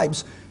northern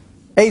tribes.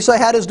 Asa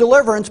had his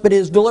deliverance, but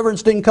his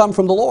deliverance didn't come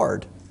from the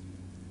Lord.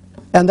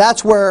 And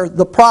that's where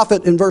the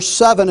prophet, in verse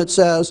 7 it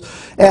says,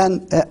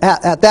 and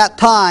at that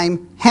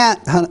time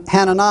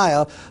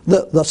Hananiah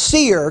the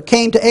seer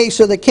came to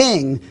Asa the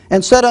king,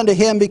 and said unto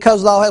him,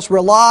 because thou hast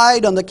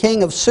relied on the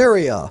king of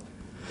Syria.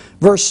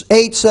 Verse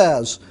 8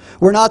 says,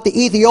 were not the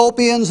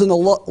Ethiopians and the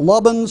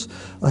Lubans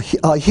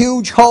a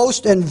huge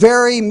host, and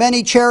very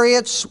many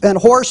chariots and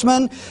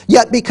horsemen?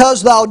 Yet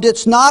because thou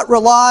didst not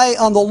rely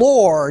on the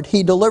Lord,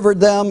 he delivered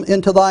them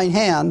into thine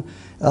hand.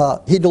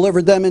 He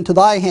delivered them into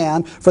thy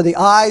hand, for the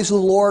eyes of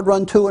the Lord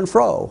run to and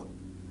fro.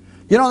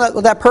 You know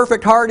what that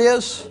perfect heart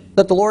is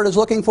that the Lord is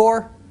looking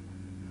for?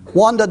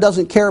 One that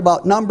doesn't care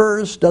about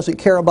numbers, doesn't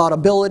care about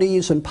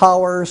abilities and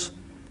powers,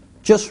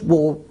 just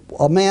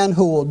a man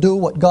who will do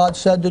what God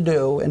said to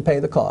do and pay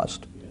the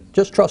cost.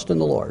 Just trust in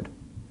the Lord.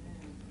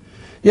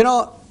 You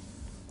know,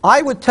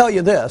 I would tell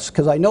you this,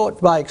 because I know it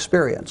by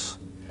experience.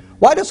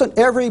 Why doesn't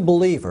every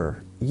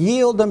believer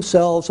yield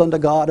themselves unto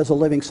God as a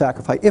living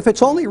sacrifice? If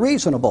it's only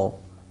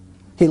reasonable.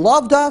 He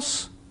loved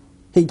us.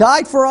 He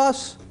died for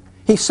us.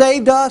 He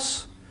saved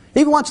us.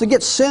 He wants to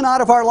get sin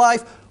out of our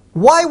life.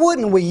 Why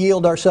wouldn't we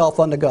yield ourselves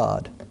unto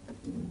God?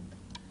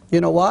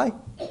 You know why?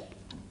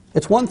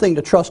 It's one thing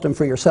to trust Him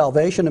for your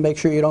salvation to make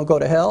sure you don't go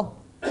to hell.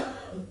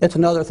 It's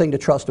another thing to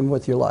trust Him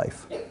with your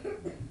life.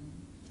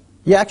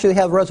 You actually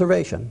have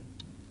reservation.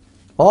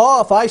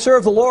 Oh, if I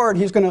serve the Lord,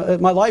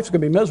 my life's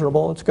going to be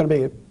miserable. It's going to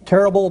be a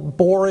terrible,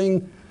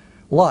 boring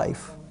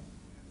life.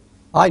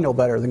 I know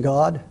better than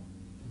God.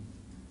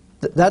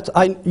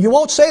 You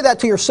won't say that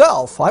to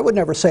yourself. I would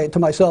never say it to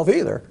myself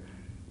either.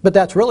 But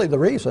that's really the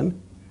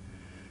reason.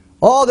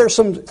 Oh, there's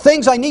some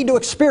things I need to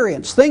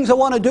experience, things I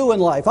want to do in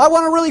life. I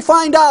want to really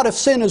find out if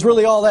sin is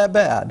really all that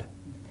bad.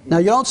 Now,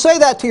 you don't say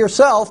that to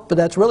yourself, but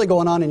that's really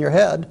going on in your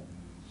head.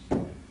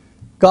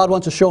 God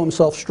wants to show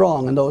Himself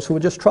strong in those who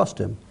would just trust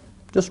Him,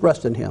 just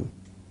rest in Him.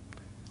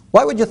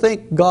 Why would you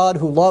think God,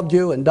 who loved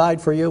you and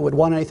died for you, would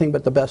want anything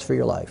but the best for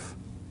your life?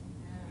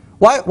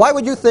 Why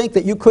would you think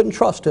that you couldn't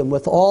trust Him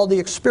with all the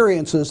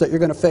experiences that you're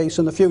going to face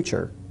in the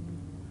future?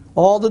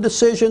 All the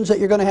decisions that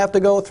you're going to have to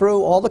go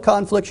through, all the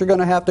conflicts you're going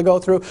to have to go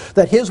through,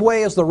 that His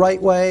way is the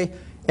right way,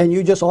 and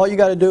all you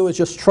got to do is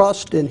just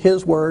trust in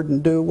His word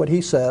and do what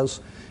He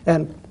says.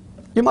 And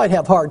you might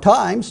have hard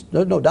times,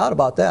 there's no doubt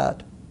about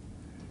that.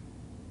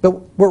 But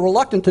we're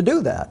reluctant to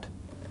do that.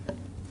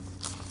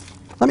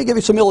 Let me give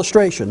you some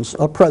illustrations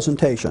of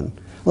presentation.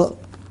 Well,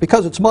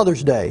 because it's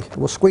Mother's Day,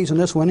 we're squeezing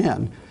this one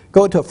in.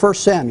 Go to 1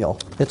 Samuel.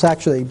 It's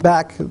actually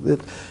back.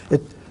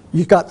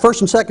 You've got 1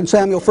 and 2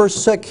 Samuel, 1 and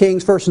 2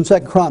 Kings, 1 and 2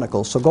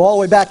 Chronicles. So go all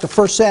the way back to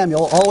 1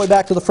 Samuel, all the way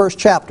back to the first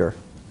chapter.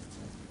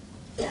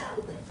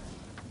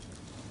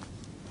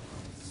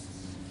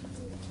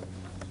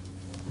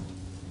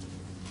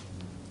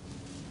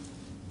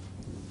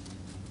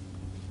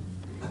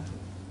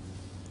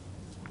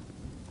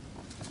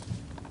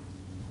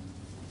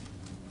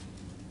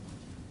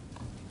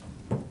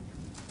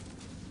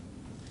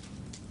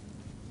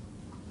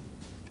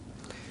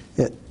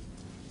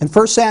 In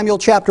 1 Samuel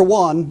chapter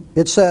 1,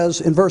 it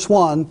says in verse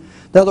 1,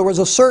 "Now there was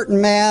a certain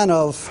man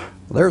of,"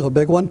 there's a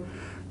big one,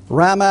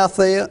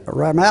 "Ramathaim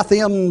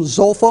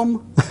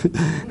Zophim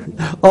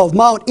of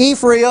Mount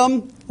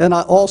Ephraim," and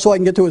also I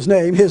can get to his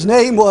name. His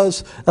name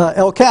was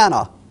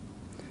Elkanah.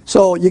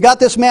 So you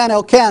got this man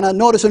Elkanah.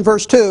 Notice in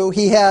verse 2,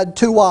 he had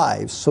 2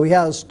 wives. So he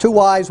has 2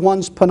 wives.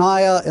 One's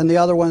Peninnah and the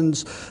other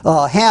one's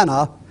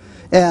Hannah.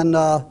 And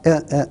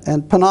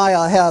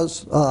Peninnah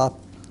has...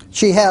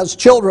 she has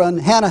children.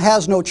 Hannah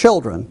has no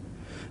children.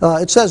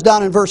 It says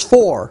down in verse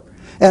 4,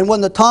 "And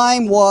when the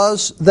time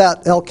was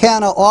that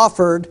Elkanah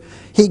offered,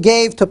 he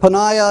gave to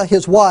Peninnah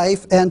his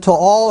wife and to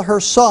all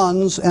her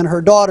sons and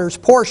her daughters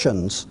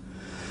portions.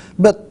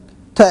 But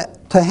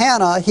to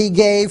Hannah he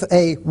gave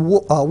a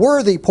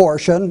worthy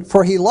portion,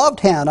 for he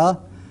loved Hannah,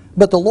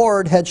 but the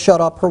Lord had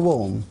shut up her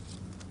womb."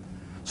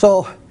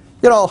 So,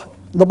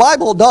 the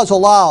Bible does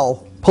allow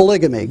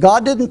polygamy.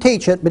 God didn't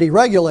teach it, but He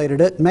regulated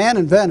it. Man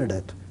invented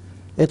it.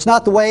 It's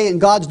not the way in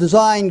God's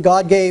design.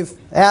 God gave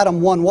Adam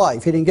 1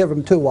 wife. He didn't give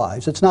him 2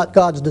 wives. It's not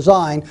God's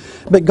design.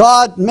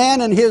 But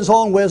man in His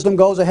own wisdom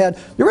goes ahead.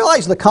 You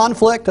realize the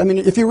conflict? I mean,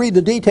 if you read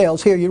the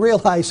details here, you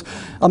realize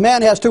a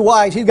man has 2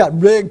 wives, he's got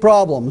big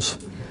problems.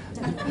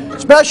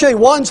 Especially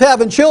one's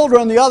having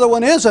children, the other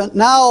one isn't.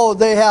 Now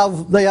they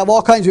have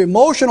all kinds of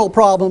emotional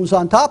problems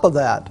on top of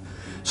that.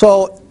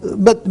 So,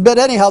 but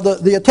anyhow,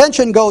 the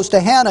attention goes to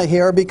Hannah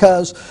here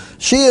because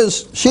she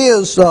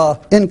is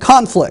in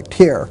conflict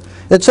here.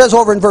 It says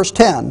over in verse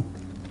 10,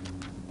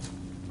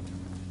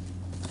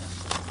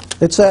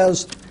 it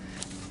says,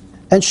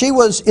 "And she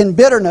was in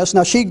bitterness."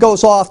 Now she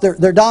goes off,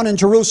 they're down in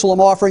Jerusalem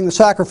offering the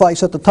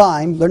sacrifice at the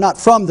time. They're not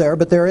from there,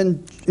 but they're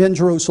in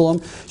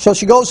Jerusalem. So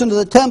she goes into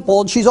the temple,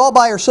 and she's all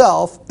by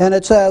herself, and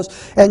it says,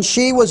 "And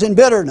she was in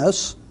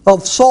bitterness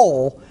of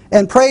soul,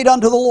 and prayed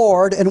unto the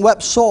Lord, and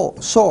wept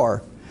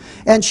sore.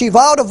 And she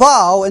vowed a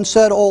vow, and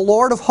said, O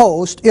Lord of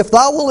hosts, if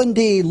thou wilt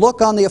indeed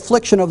look on the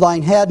affliction of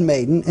thine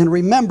handmaiden, and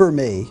remember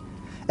me,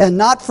 and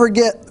not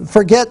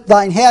forget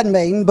thine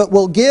handmaiden, but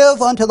will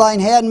give unto thine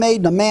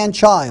handmaiden a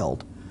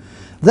man-child,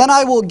 then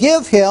I will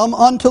give him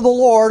unto the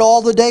Lord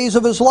all the days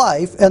of his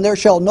life, and there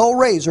shall no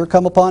razor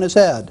come upon his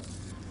head."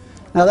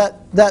 Now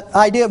that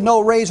idea of no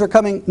razor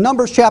coming,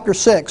 Numbers chapter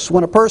 6,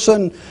 when a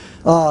person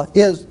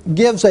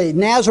gives a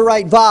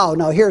Nazirite vow.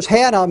 Now here's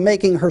Hannah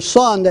making her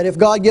son, that if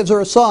God gives her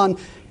a son,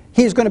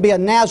 he's going to be a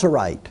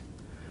Nazirite.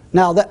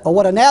 Now,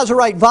 what a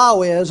Nazirite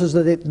vow is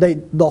that they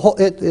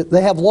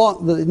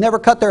never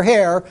cut their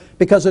hair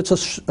because it's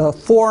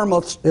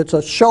it's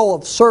a show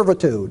of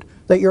servitude,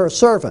 that you're a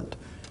servant.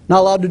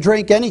 Not allowed to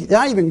drink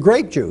not even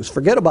grape juice.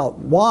 Forget about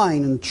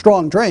wine and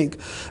strong drink,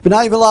 but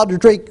not even allowed to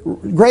drink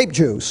grape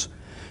juice.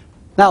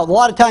 Now, a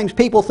lot of times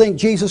people think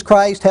Jesus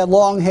Christ had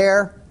long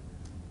hair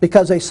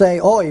because they say,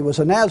 oh, he was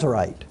a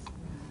Nazirite.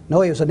 No,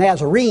 he was a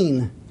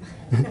Nazarene.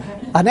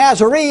 A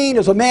Nazarene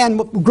is a man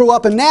who grew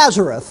up in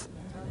Nazareth.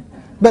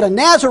 But a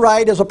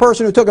Nazarite is a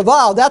person who took a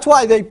vow. That's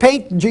why they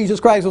paint Jesus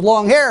Christ with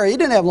long hair. He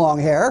didn't have long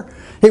hair.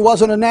 He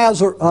wasn't a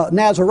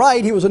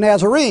Nazarite, he was a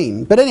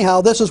Nazarene. But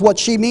anyhow, this is what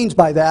she means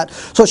by that.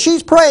 So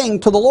she's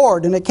praying to the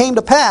Lord, and it came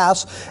to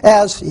pass,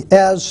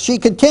 as she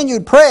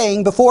continued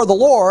praying before the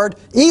Lord,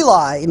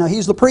 Eli,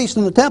 he's the priest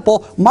in the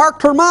temple,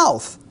 marked her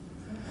mouth.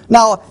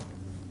 Now,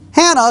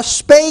 Hannah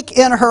spake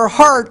in her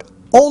heart,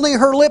 only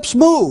her lips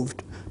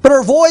moved, but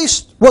her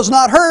voice was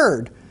not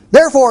heard.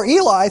 Therefore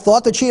Eli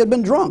thought that she had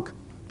been drunken.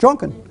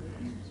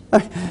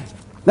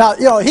 Now,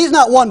 he's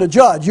not one to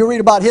judge. You read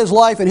about his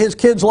life and his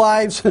kids'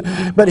 lives,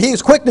 but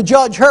he's quick to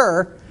judge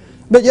her.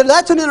 But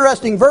that's an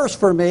interesting verse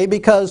for me,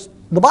 because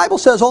the Bible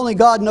says only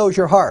God knows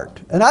your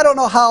heart. And I don't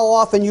know how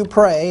often you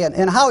pray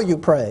and how you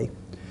pray.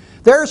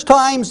 There's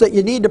times that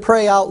you need to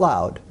pray out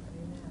loud.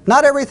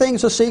 Not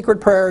everything's a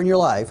secret prayer in your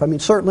life. I mean,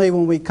 certainly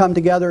when we come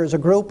together as a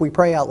group, we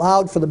pray out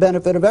loud for the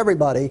benefit of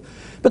everybody.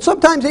 But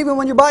sometimes even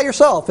when you're by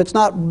yourself, it's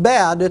not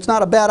bad. It's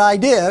not a bad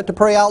idea to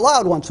pray out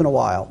loud once in a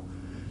while.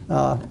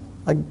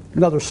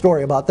 Another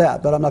story about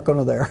that, but I'm not going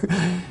to there.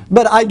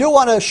 But I do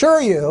want to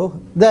assure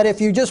you that if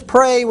you just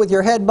pray with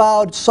your head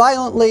bowed,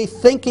 silently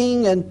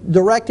thinking and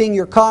directing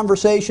your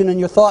conversation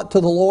and your thought to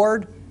the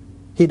Lord,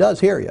 He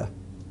does hear you.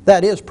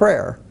 That is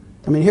prayer.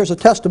 I mean, here's a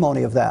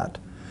testimony of that.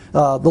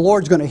 The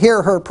Lord's going to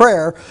hear her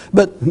prayer,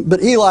 but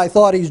Eli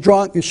thought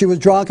she was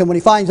drunk, and when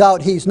he finds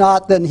out he's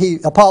not, then he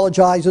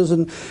apologizes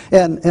and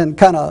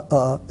kind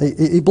of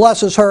he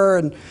blesses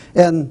her,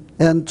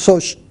 and so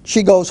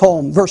she goes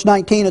home. Verse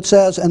 19 it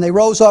says, and they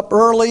rose up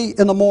early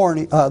in the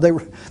morning.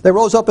 They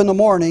rose up in the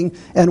morning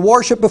and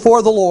worshipped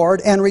before the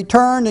Lord, and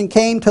returned and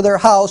came to their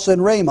house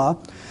in Ramah,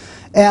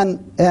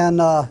 and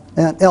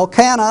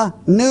Elkanah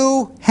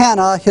knew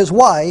Hannah his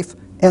wife,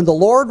 and the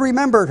Lord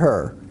remembered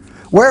her.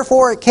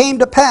 Wherefore it came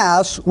to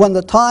pass, when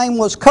the time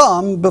was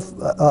come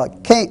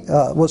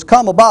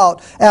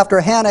about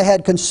after Hannah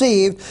had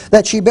conceived,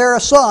 that she bare a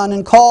son,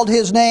 and called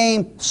his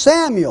name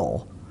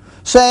Samuel,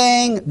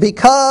 saying,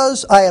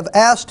 because I have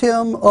asked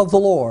him of the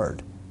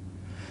Lord.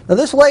 Now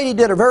this lady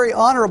did a very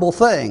honorable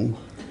thing.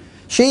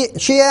 She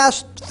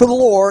asked him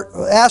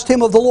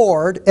of the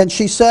Lord, and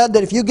she said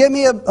that if you give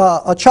me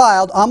a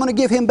child, I'm going to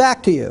give him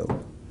back to you.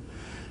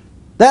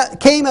 That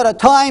came at a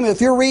time, if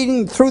you're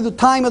reading through the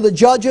time of the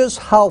Judges,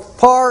 how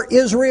far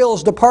Israel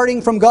is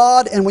departing from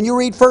God. And when you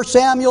read 1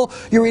 Samuel,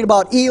 you read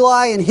about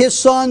Eli and his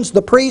sons,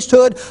 the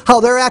priesthood,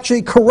 how they're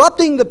actually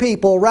corrupting the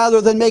people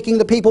rather than making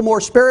the people more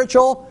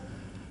spiritual.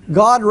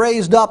 God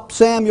raised up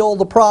Samuel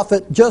the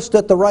prophet just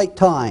at the right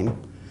time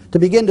to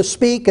begin to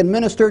speak and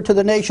minister to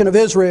the nation of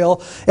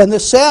Israel. And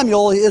this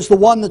Samuel is the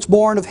one that's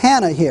born of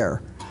Hannah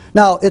here.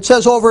 Now, it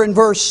says over in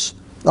verse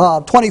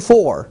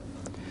 24,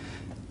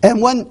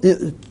 and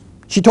when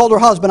she told her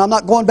husband, I'm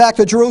not going back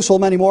to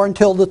Jerusalem anymore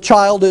until the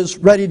child is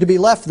ready to be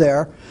left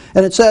there.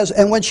 And it says,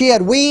 and when she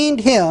had weaned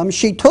him,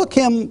 she took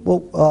him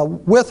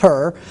with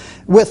her,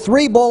 with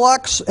 3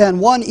 bullocks and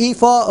 1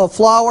 ephah of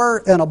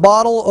flour and a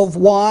bottle of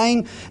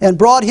wine, and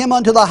brought him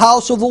unto the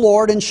house of the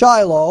Lord in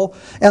Shiloh,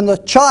 and the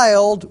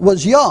child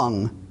was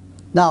young.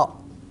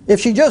 Now, if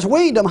she just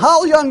weaned him,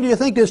 how young do you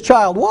think this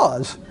child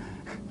was?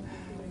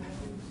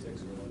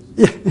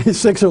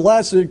 6 or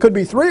less. It could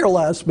be 3 or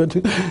less, but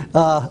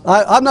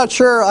I'm not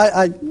sure.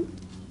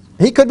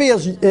 He could be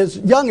as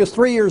young as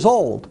 3 years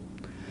old.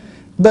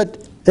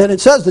 And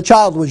it says the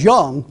child was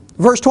young.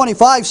 Verse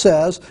 25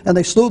 says, and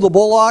they slew the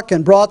bullock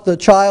and brought the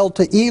child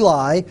to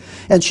Eli.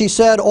 And she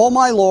said, O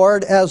my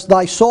Lord, as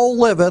thy soul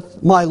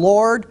liveth, my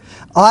Lord,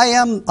 I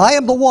am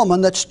the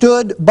woman that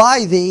stood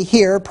by thee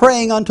here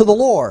praying unto the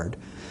Lord.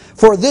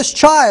 For this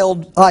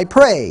child I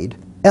prayed,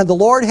 and the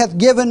Lord hath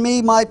given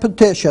me my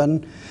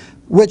petition,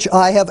 which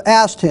I have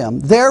asked him.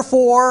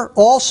 Therefore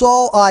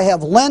also I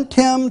have lent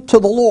him to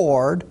the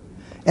Lord.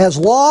 As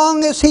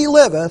long as he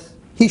liveth,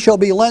 he shall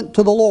be lent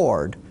to the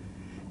Lord.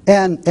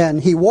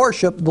 And he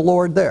worshiped the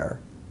Lord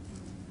there.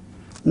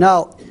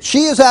 Now,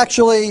 she is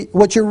actually,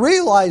 what you're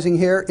realizing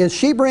here is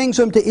she brings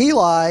him to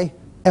Eli,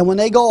 and when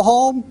they go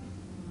home,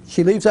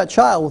 she leaves that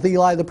child with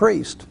Eli the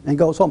priest and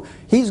goes home.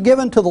 He's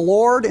given to the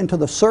Lord and to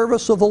the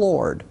service of the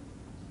Lord.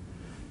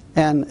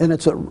 And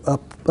it's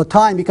a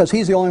time, because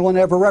he's the only one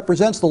that ever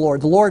represents the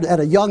Lord. The Lord at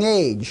a young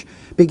age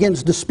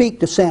begins to speak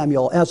to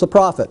Samuel as a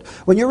prophet.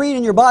 When you read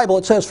in your Bible,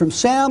 it says, from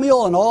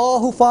Samuel and all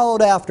who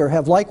followed after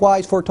have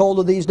likewise foretold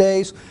of these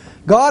days.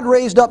 God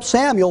raised up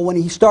Samuel when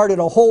he started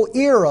a whole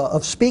era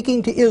of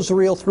speaking to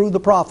Israel through the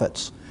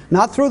prophets.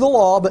 Not through the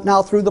law, but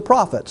now through the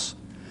prophets.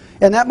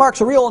 And that marks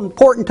a real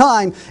important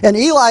time. And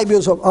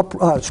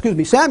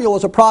Samuel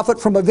was a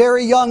prophet from a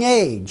very young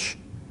age.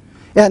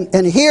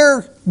 And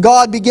here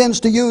God begins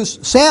to use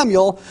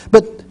Samuel,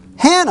 but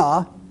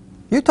Hannah,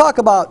 you talk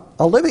about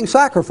a living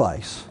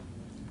sacrifice.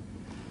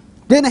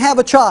 Didn't have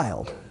a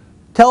child.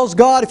 Tells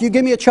God, if you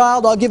give me a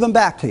child, I'll give him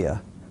back to you.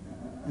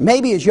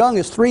 Maybe as young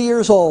as 3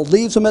 years old,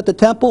 leaves him at the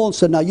temple and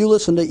said, now you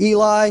listen to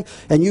Eli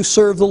and you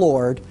serve the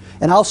Lord.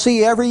 And I'll see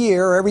you every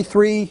year, every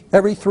three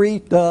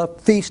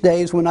feast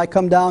days when I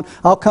come down,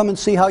 I'll come and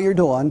see how you're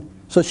doing.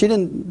 So she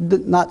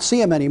did not see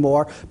him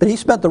anymore, but he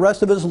spent the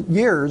rest of his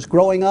years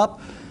growing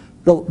up.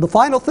 The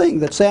final thing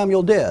that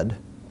Samuel did,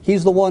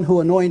 he's the one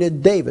who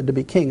anointed David to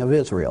be king of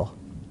Israel.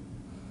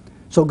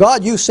 So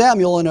God used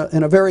Samuel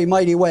in a very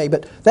mighty way.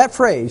 But that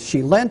phrase,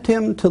 she lent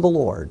him to the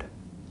Lord.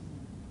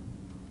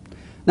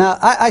 Now,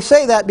 I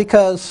say that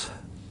because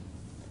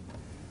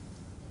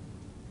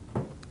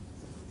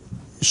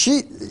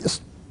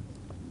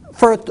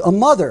for a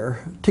mother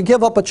to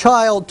give up a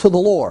child to the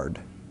Lord,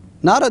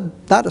 not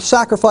a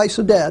sacrifice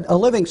of dead, a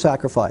living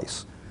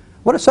sacrifice.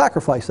 What a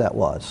sacrifice that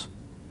was.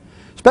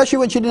 Especially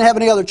when she didn't have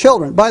any other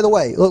children. By the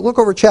way, look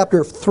over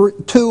chapter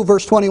 2,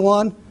 verse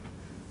 21.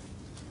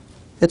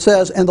 It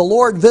says, "And the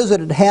Lord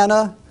visited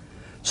Hannah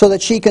so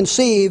that she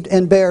conceived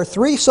and bare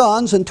 3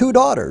 sons and 2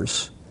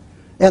 daughters.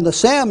 And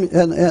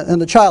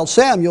the child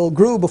Samuel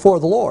grew before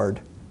the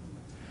Lord."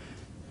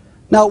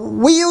 Now,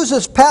 we use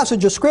this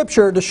passage of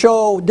Scripture to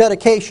show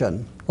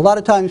dedication. A lot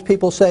of times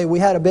people say, we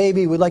had a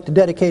baby, we'd like to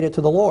dedicate it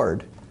to the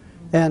Lord.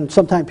 And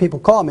sometimes people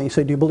call me and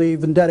say, do you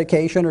believe in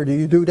dedication, or do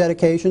you do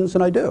dedications?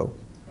 And I do.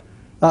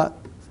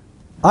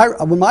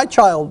 When my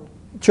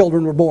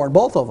children were born,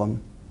 both of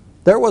them,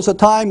 there was a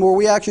time where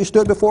we actually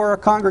stood before a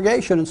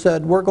congregation and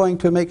said, we're going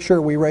to make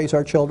sure we raise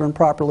our children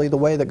properly the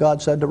way that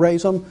God said to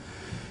raise them.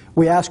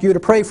 We ask you to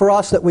pray for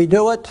us that we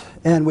do it,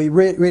 and we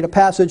read a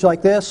passage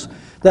like this,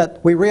 that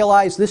we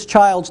realize this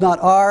child's not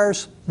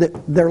ours, that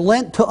they're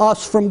lent to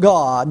us from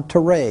God to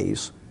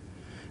raise.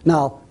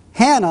 Now,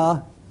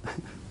 Hannah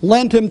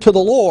lent him to the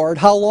Lord,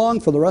 how long?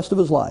 For the rest of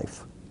his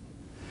life.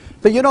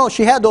 But you know,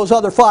 she had those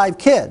other 5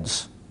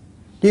 kids.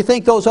 Do you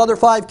think those other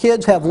 5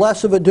 kids have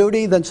less of a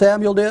duty than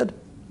Samuel did?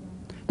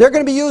 They're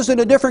going to be used in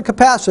a different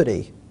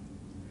capacity.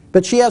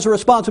 But she has a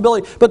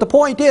responsibility. But the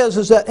point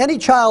is that any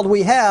child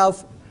we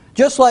have,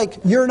 just like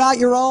you're not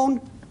your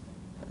own,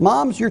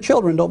 moms, your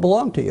children don't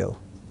belong to you.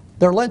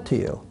 They're lent to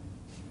you.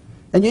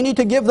 And you need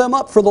to give them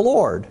up for the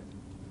Lord.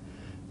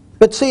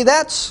 But see,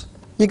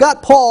 you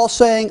got Paul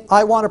saying,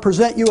 I want to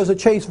present you as a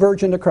chaste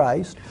virgin to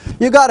Christ.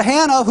 You got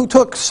Hannah who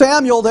took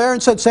Samuel there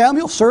and said,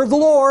 Samuel, serve the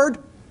Lord.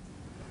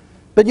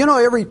 But you know,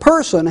 every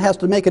person has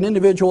to make an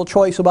individual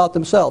choice about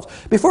themselves.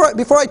 Before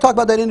I talk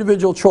about that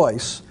individual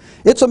choice,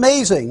 it's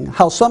amazing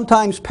how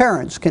sometimes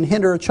parents can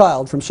hinder a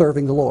child from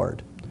serving the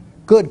Lord.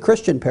 Good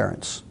Christian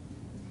parents.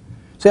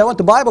 See, I went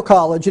to Bible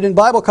college, and in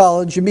Bible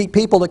college you meet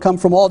people that come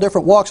from all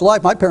different walks of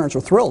life. My parents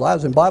were thrilled I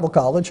was in Bible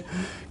college,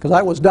 because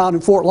I was down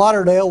in Fort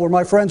Lauderdale where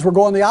my friends were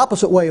going the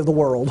opposite way of the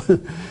world.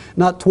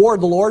 Not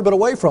toward the Lord, but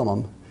away from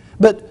Him.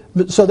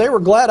 So they were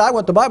glad I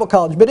went to Bible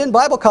college. But in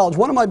Bible college,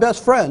 one of my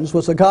best friends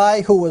was a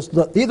guy who was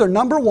either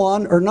number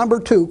 1 or number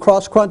 2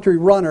 cross-country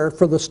runner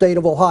for the state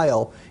of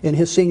Ohio in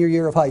his senior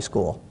year of high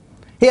school.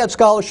 He had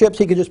scholarships.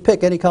 He could just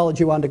pick any college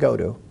he wanted to go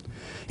to.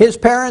 His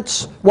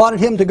parents wanted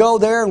him to go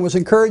there and was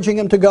encouraging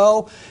him to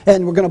go,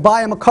 and were going to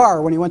buy him a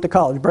car when he went to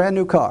college, a brand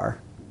new car.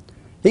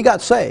 He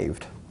got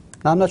saved.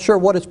 Now, I'm not sure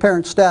what his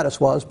parents' status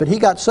was, but he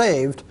got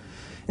saved,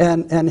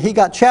 and he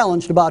got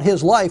challenged about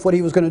his life, what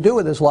he was going to do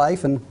with his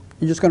life. And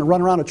you're just going to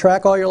run around a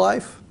track all your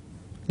life,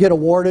 get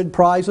awarded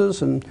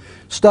prizes, and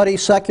study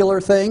secular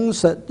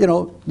things.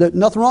 There's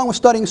nothing wrong with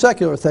studying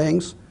secular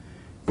things.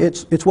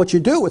 It's what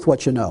you do with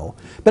what you know.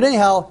 But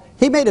anyhow,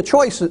 he made a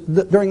choice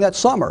during that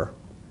summer.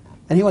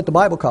 And he went to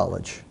Bible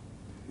college.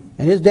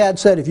 And his dad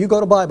said, if you go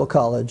to Bible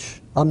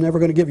college, I'm never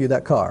going to give you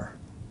that car.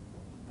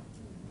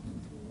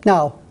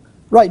 Now,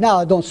 right now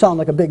it don't sound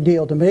like a big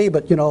deal to me,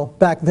 but you know,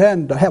 back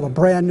then to have a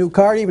brand new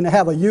car, even to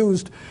have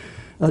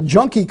a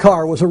junkie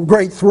car was a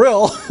great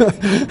thrill.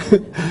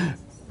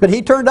 But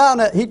he turned down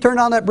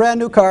that brand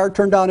new car,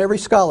 turned down every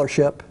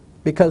scholarship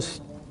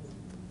because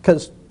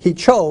he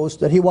chose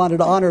that he wanted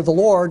to honor the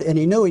Lord, and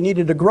he knew he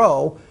needed to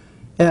grow.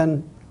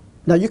 And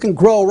now you can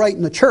grow right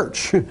in the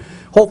church,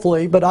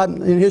 hopefully, but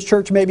in his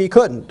church maybe he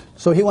couldn't.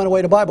 So he went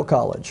away to Bible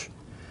college.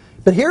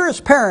 But here his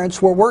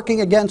parents were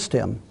working against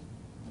him.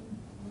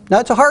 Now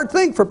it's a hard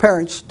thing for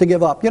parents to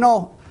give up. You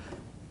know,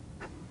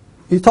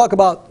 you talk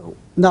about,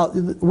 now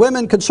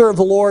women could serve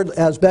the Lord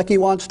as Becky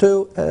wants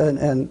to,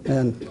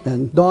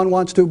 and Dawn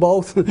wants to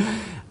both. I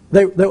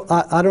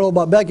don't know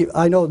about Becky.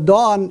 I know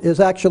Dawn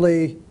is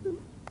actually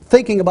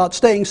thinking about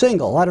staying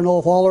single. I don't know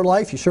if all her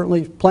life. She's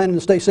certainly planning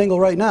to stay single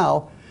right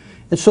now.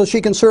 And so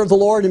she can serve the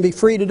Lord and be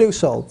free to do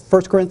so.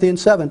 1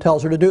 Corinthians 7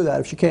 tells her to do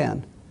that if she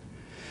can.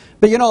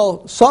 But you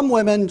know, some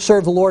women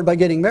serve the Lord by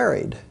getting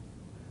married.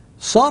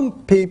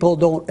 Some people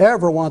don't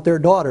ever want their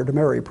daughter to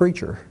marry a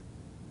preacher.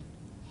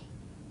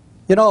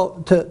 You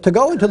know, to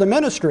go into the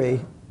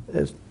ministry,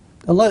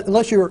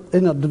 unless you're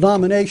in a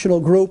denominational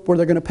group where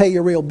they're going to pay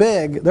you real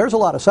big, there's a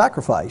lot of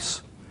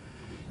sacrifice.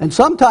 And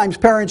sometimes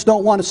parents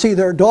don't want to see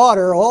their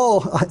daughter.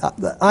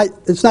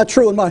 It's not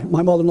true, and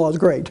my mother-in-law is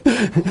great.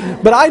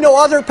 But I know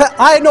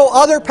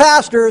other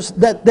pastors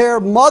that their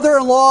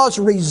mother-in-laws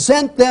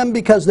resent them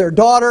because their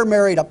daughter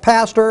married a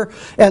pastor,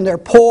 and they're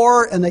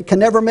poor, and they can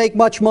never make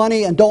much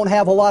money, and don't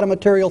have a lot of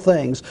material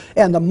things.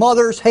 And the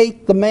mothers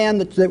hate the man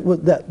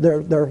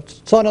their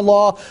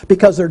son-in-law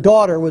because their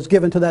daughter was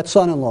given to that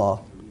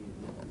son-in-law.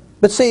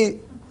 But see,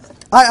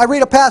 I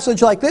read a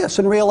passage like this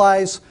and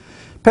realize,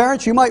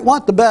 parents, you might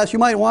want the best. You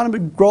might want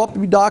them to grow up to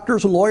be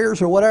doctors or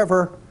lawyers or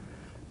whatever.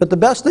 But the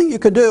best thing you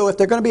could do, if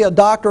they're going to be a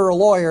doctor or a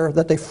lawyer,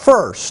 that they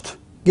first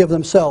give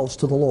themselves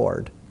to the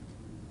Lord.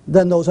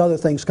 Then those other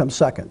things come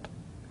second.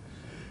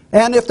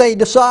 And if they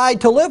decide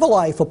to live a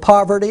life of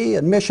poverty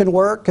and mission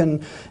work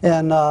and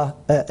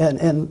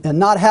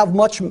not have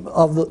much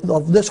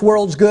of this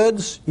world's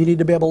goods, you need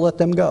to be able to let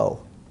them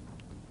go.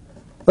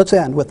 Let's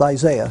end with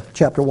Isaiah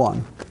chapter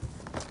 1.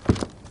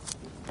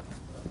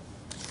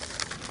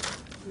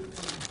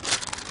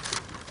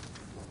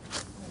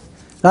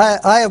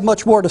 I have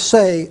much more to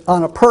say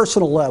on a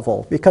personal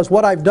level, because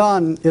what I've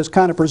done is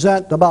kind of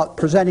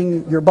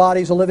presenting your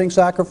bodies a living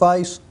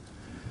sacrifice.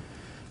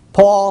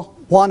 Paul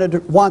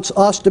wants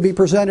us to be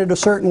presented a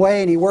certain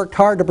way, and he worked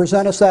hard to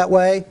present us that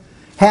way.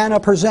 Hannah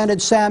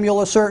presented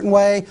Samuel a certain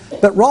way.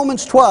 But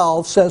Romans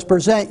 12 says,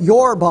 present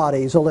your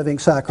bodies a living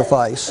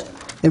sacrifice.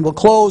 And we'll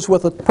close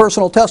with a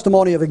personal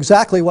testimony of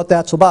exactly what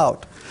that's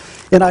about.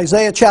 In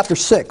Isaiah chapter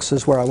 6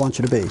 is where I want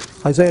you to be.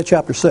 Isaiah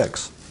chapter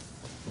 6.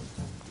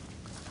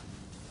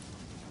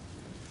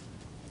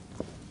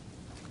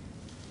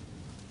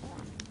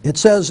 It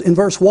says in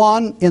verse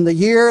 1, in the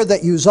year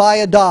that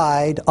Uzziah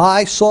died,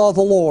 I saw the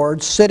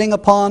Lord sitting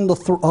upon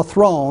a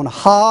throne,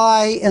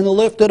 high and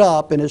lifted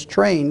up, and his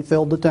train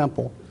filled the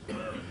temple.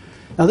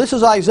 Now this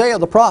is Isaiah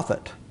the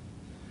prophet.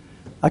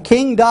 A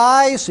king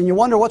dies, and you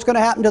wonder what's going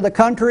to happen to the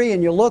country,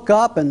 and you look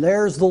up, and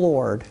there's the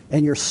Lord,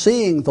 and you're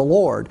seeing the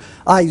Lord.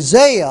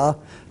 Isaiah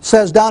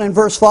says down in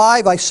verse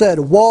 5, I said,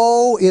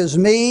 woe is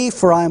me,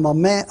 for I am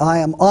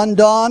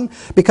undone,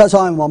 because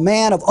I am a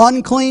man of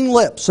unclean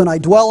lips, and I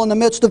dwell in the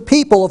midst of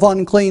people of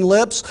unclean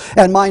lips,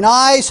 and mine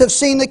eyes have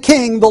seen the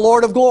King, the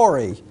Lord of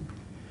glory.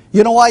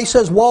 You know why he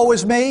says, woe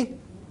is me?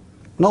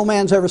 No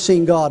man's ever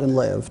seen God and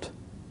lived.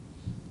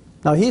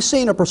 Now he's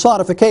seen a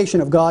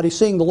personification of God. He's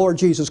seeing the Lord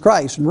Jesus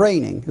Christ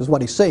reigning, is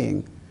what he's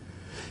seeing.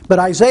 But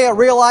Isaiah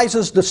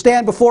realizes to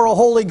stand before a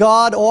holy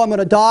God, oh, I'm going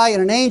to die,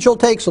 and an angel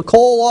takes the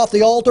coal off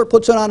the altar,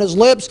 puts it on his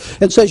lips,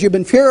 and says, you've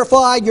been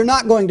purified, you're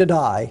not going to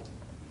die.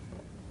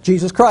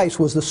 Jesus Christ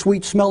was the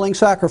sweet-smelling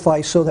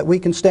sacrifice so that we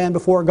can stand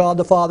before God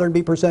the Father and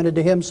be presented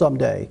to him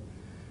someday.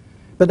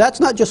 But that's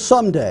not just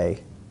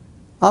someday.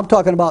 I'm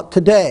talking about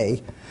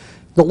today.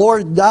 The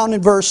Lord, down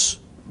in verse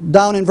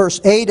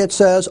 8, it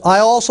says, I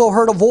also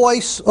heard a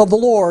voice of the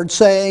Lord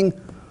saying,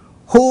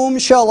 whom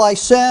shall I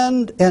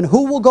send, and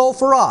who will go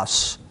for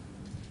us?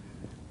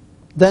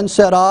 Then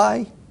said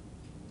I,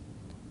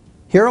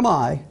 here am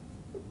I,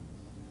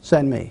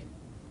 send me.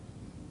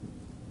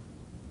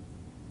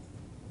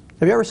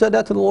 Have you ever said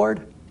that to the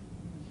Lord?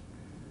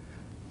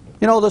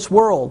 You know, this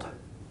world,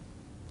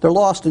 they're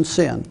lost in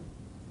sin.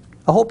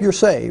 I hope you're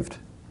saved.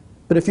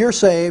 But if you're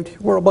saved,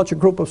 we're a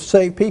group of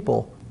saved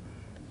people.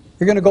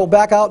 You're going to go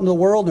back out in the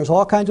world, and there's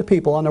all kinds of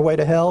people on their way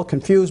to hell,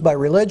 confused by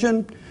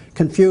religion,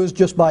 confused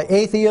just by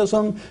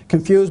atheism,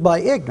 confused by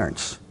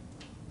ignorance.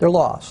 They're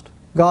lost.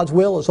 God's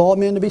will is all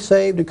men to be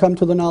saved and come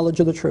to the knowledge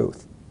of the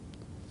truth.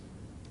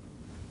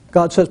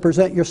 God says,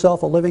 present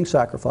yourself a living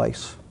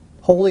sacrifice,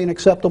 holy and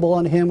acceptable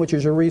unto him, which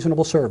is your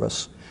reasonable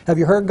service. Have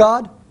you heard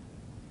God?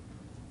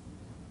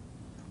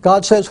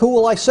 God says, who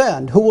will I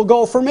send? Who will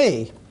go for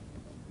me?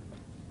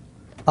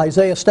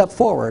 Isaiah stepped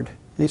forward,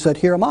 and he said,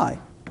 here am I.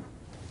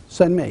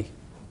 Send me.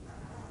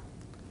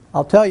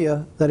 I'll tell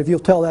you that if you'll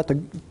tell that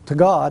to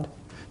God,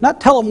 not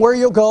tell him where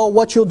you'll go,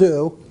 what you'll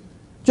do,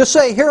 just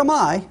say, here am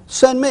I,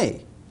 send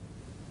me.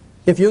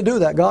 If you do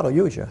that, God will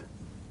use you.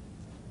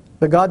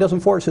 But God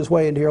doesn't force his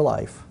way into your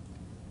life.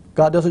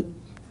 God doesn't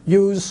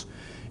use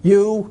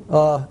you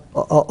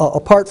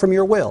apart from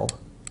your will.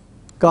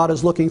 God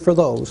is looking for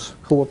those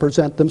who will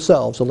present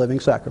themselves a living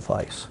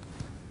sacrifice.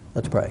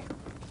 Let's pray.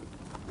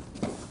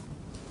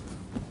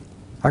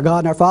 Our God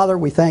and our Father,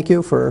 we thank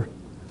you for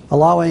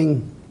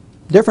allowing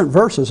different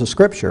verses of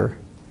Scripture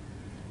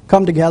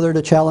come together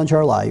to challenge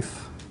our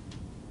life.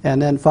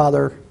 And then,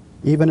 Father,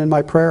 even in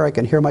my prayer, I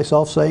can hear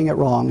myself saying it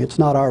wrong. It's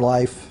not our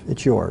life,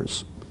 it's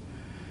yours.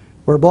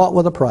 We're bought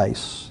with a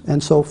price.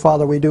 And so,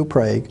 Father, we do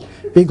pray,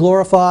 be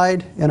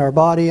glorified in our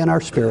body and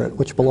our spirit,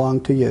 which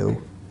belong to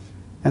you.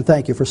 And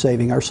thank you for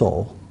saving our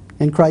soul.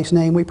 In Christ's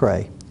name we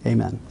pray.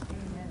 Amen.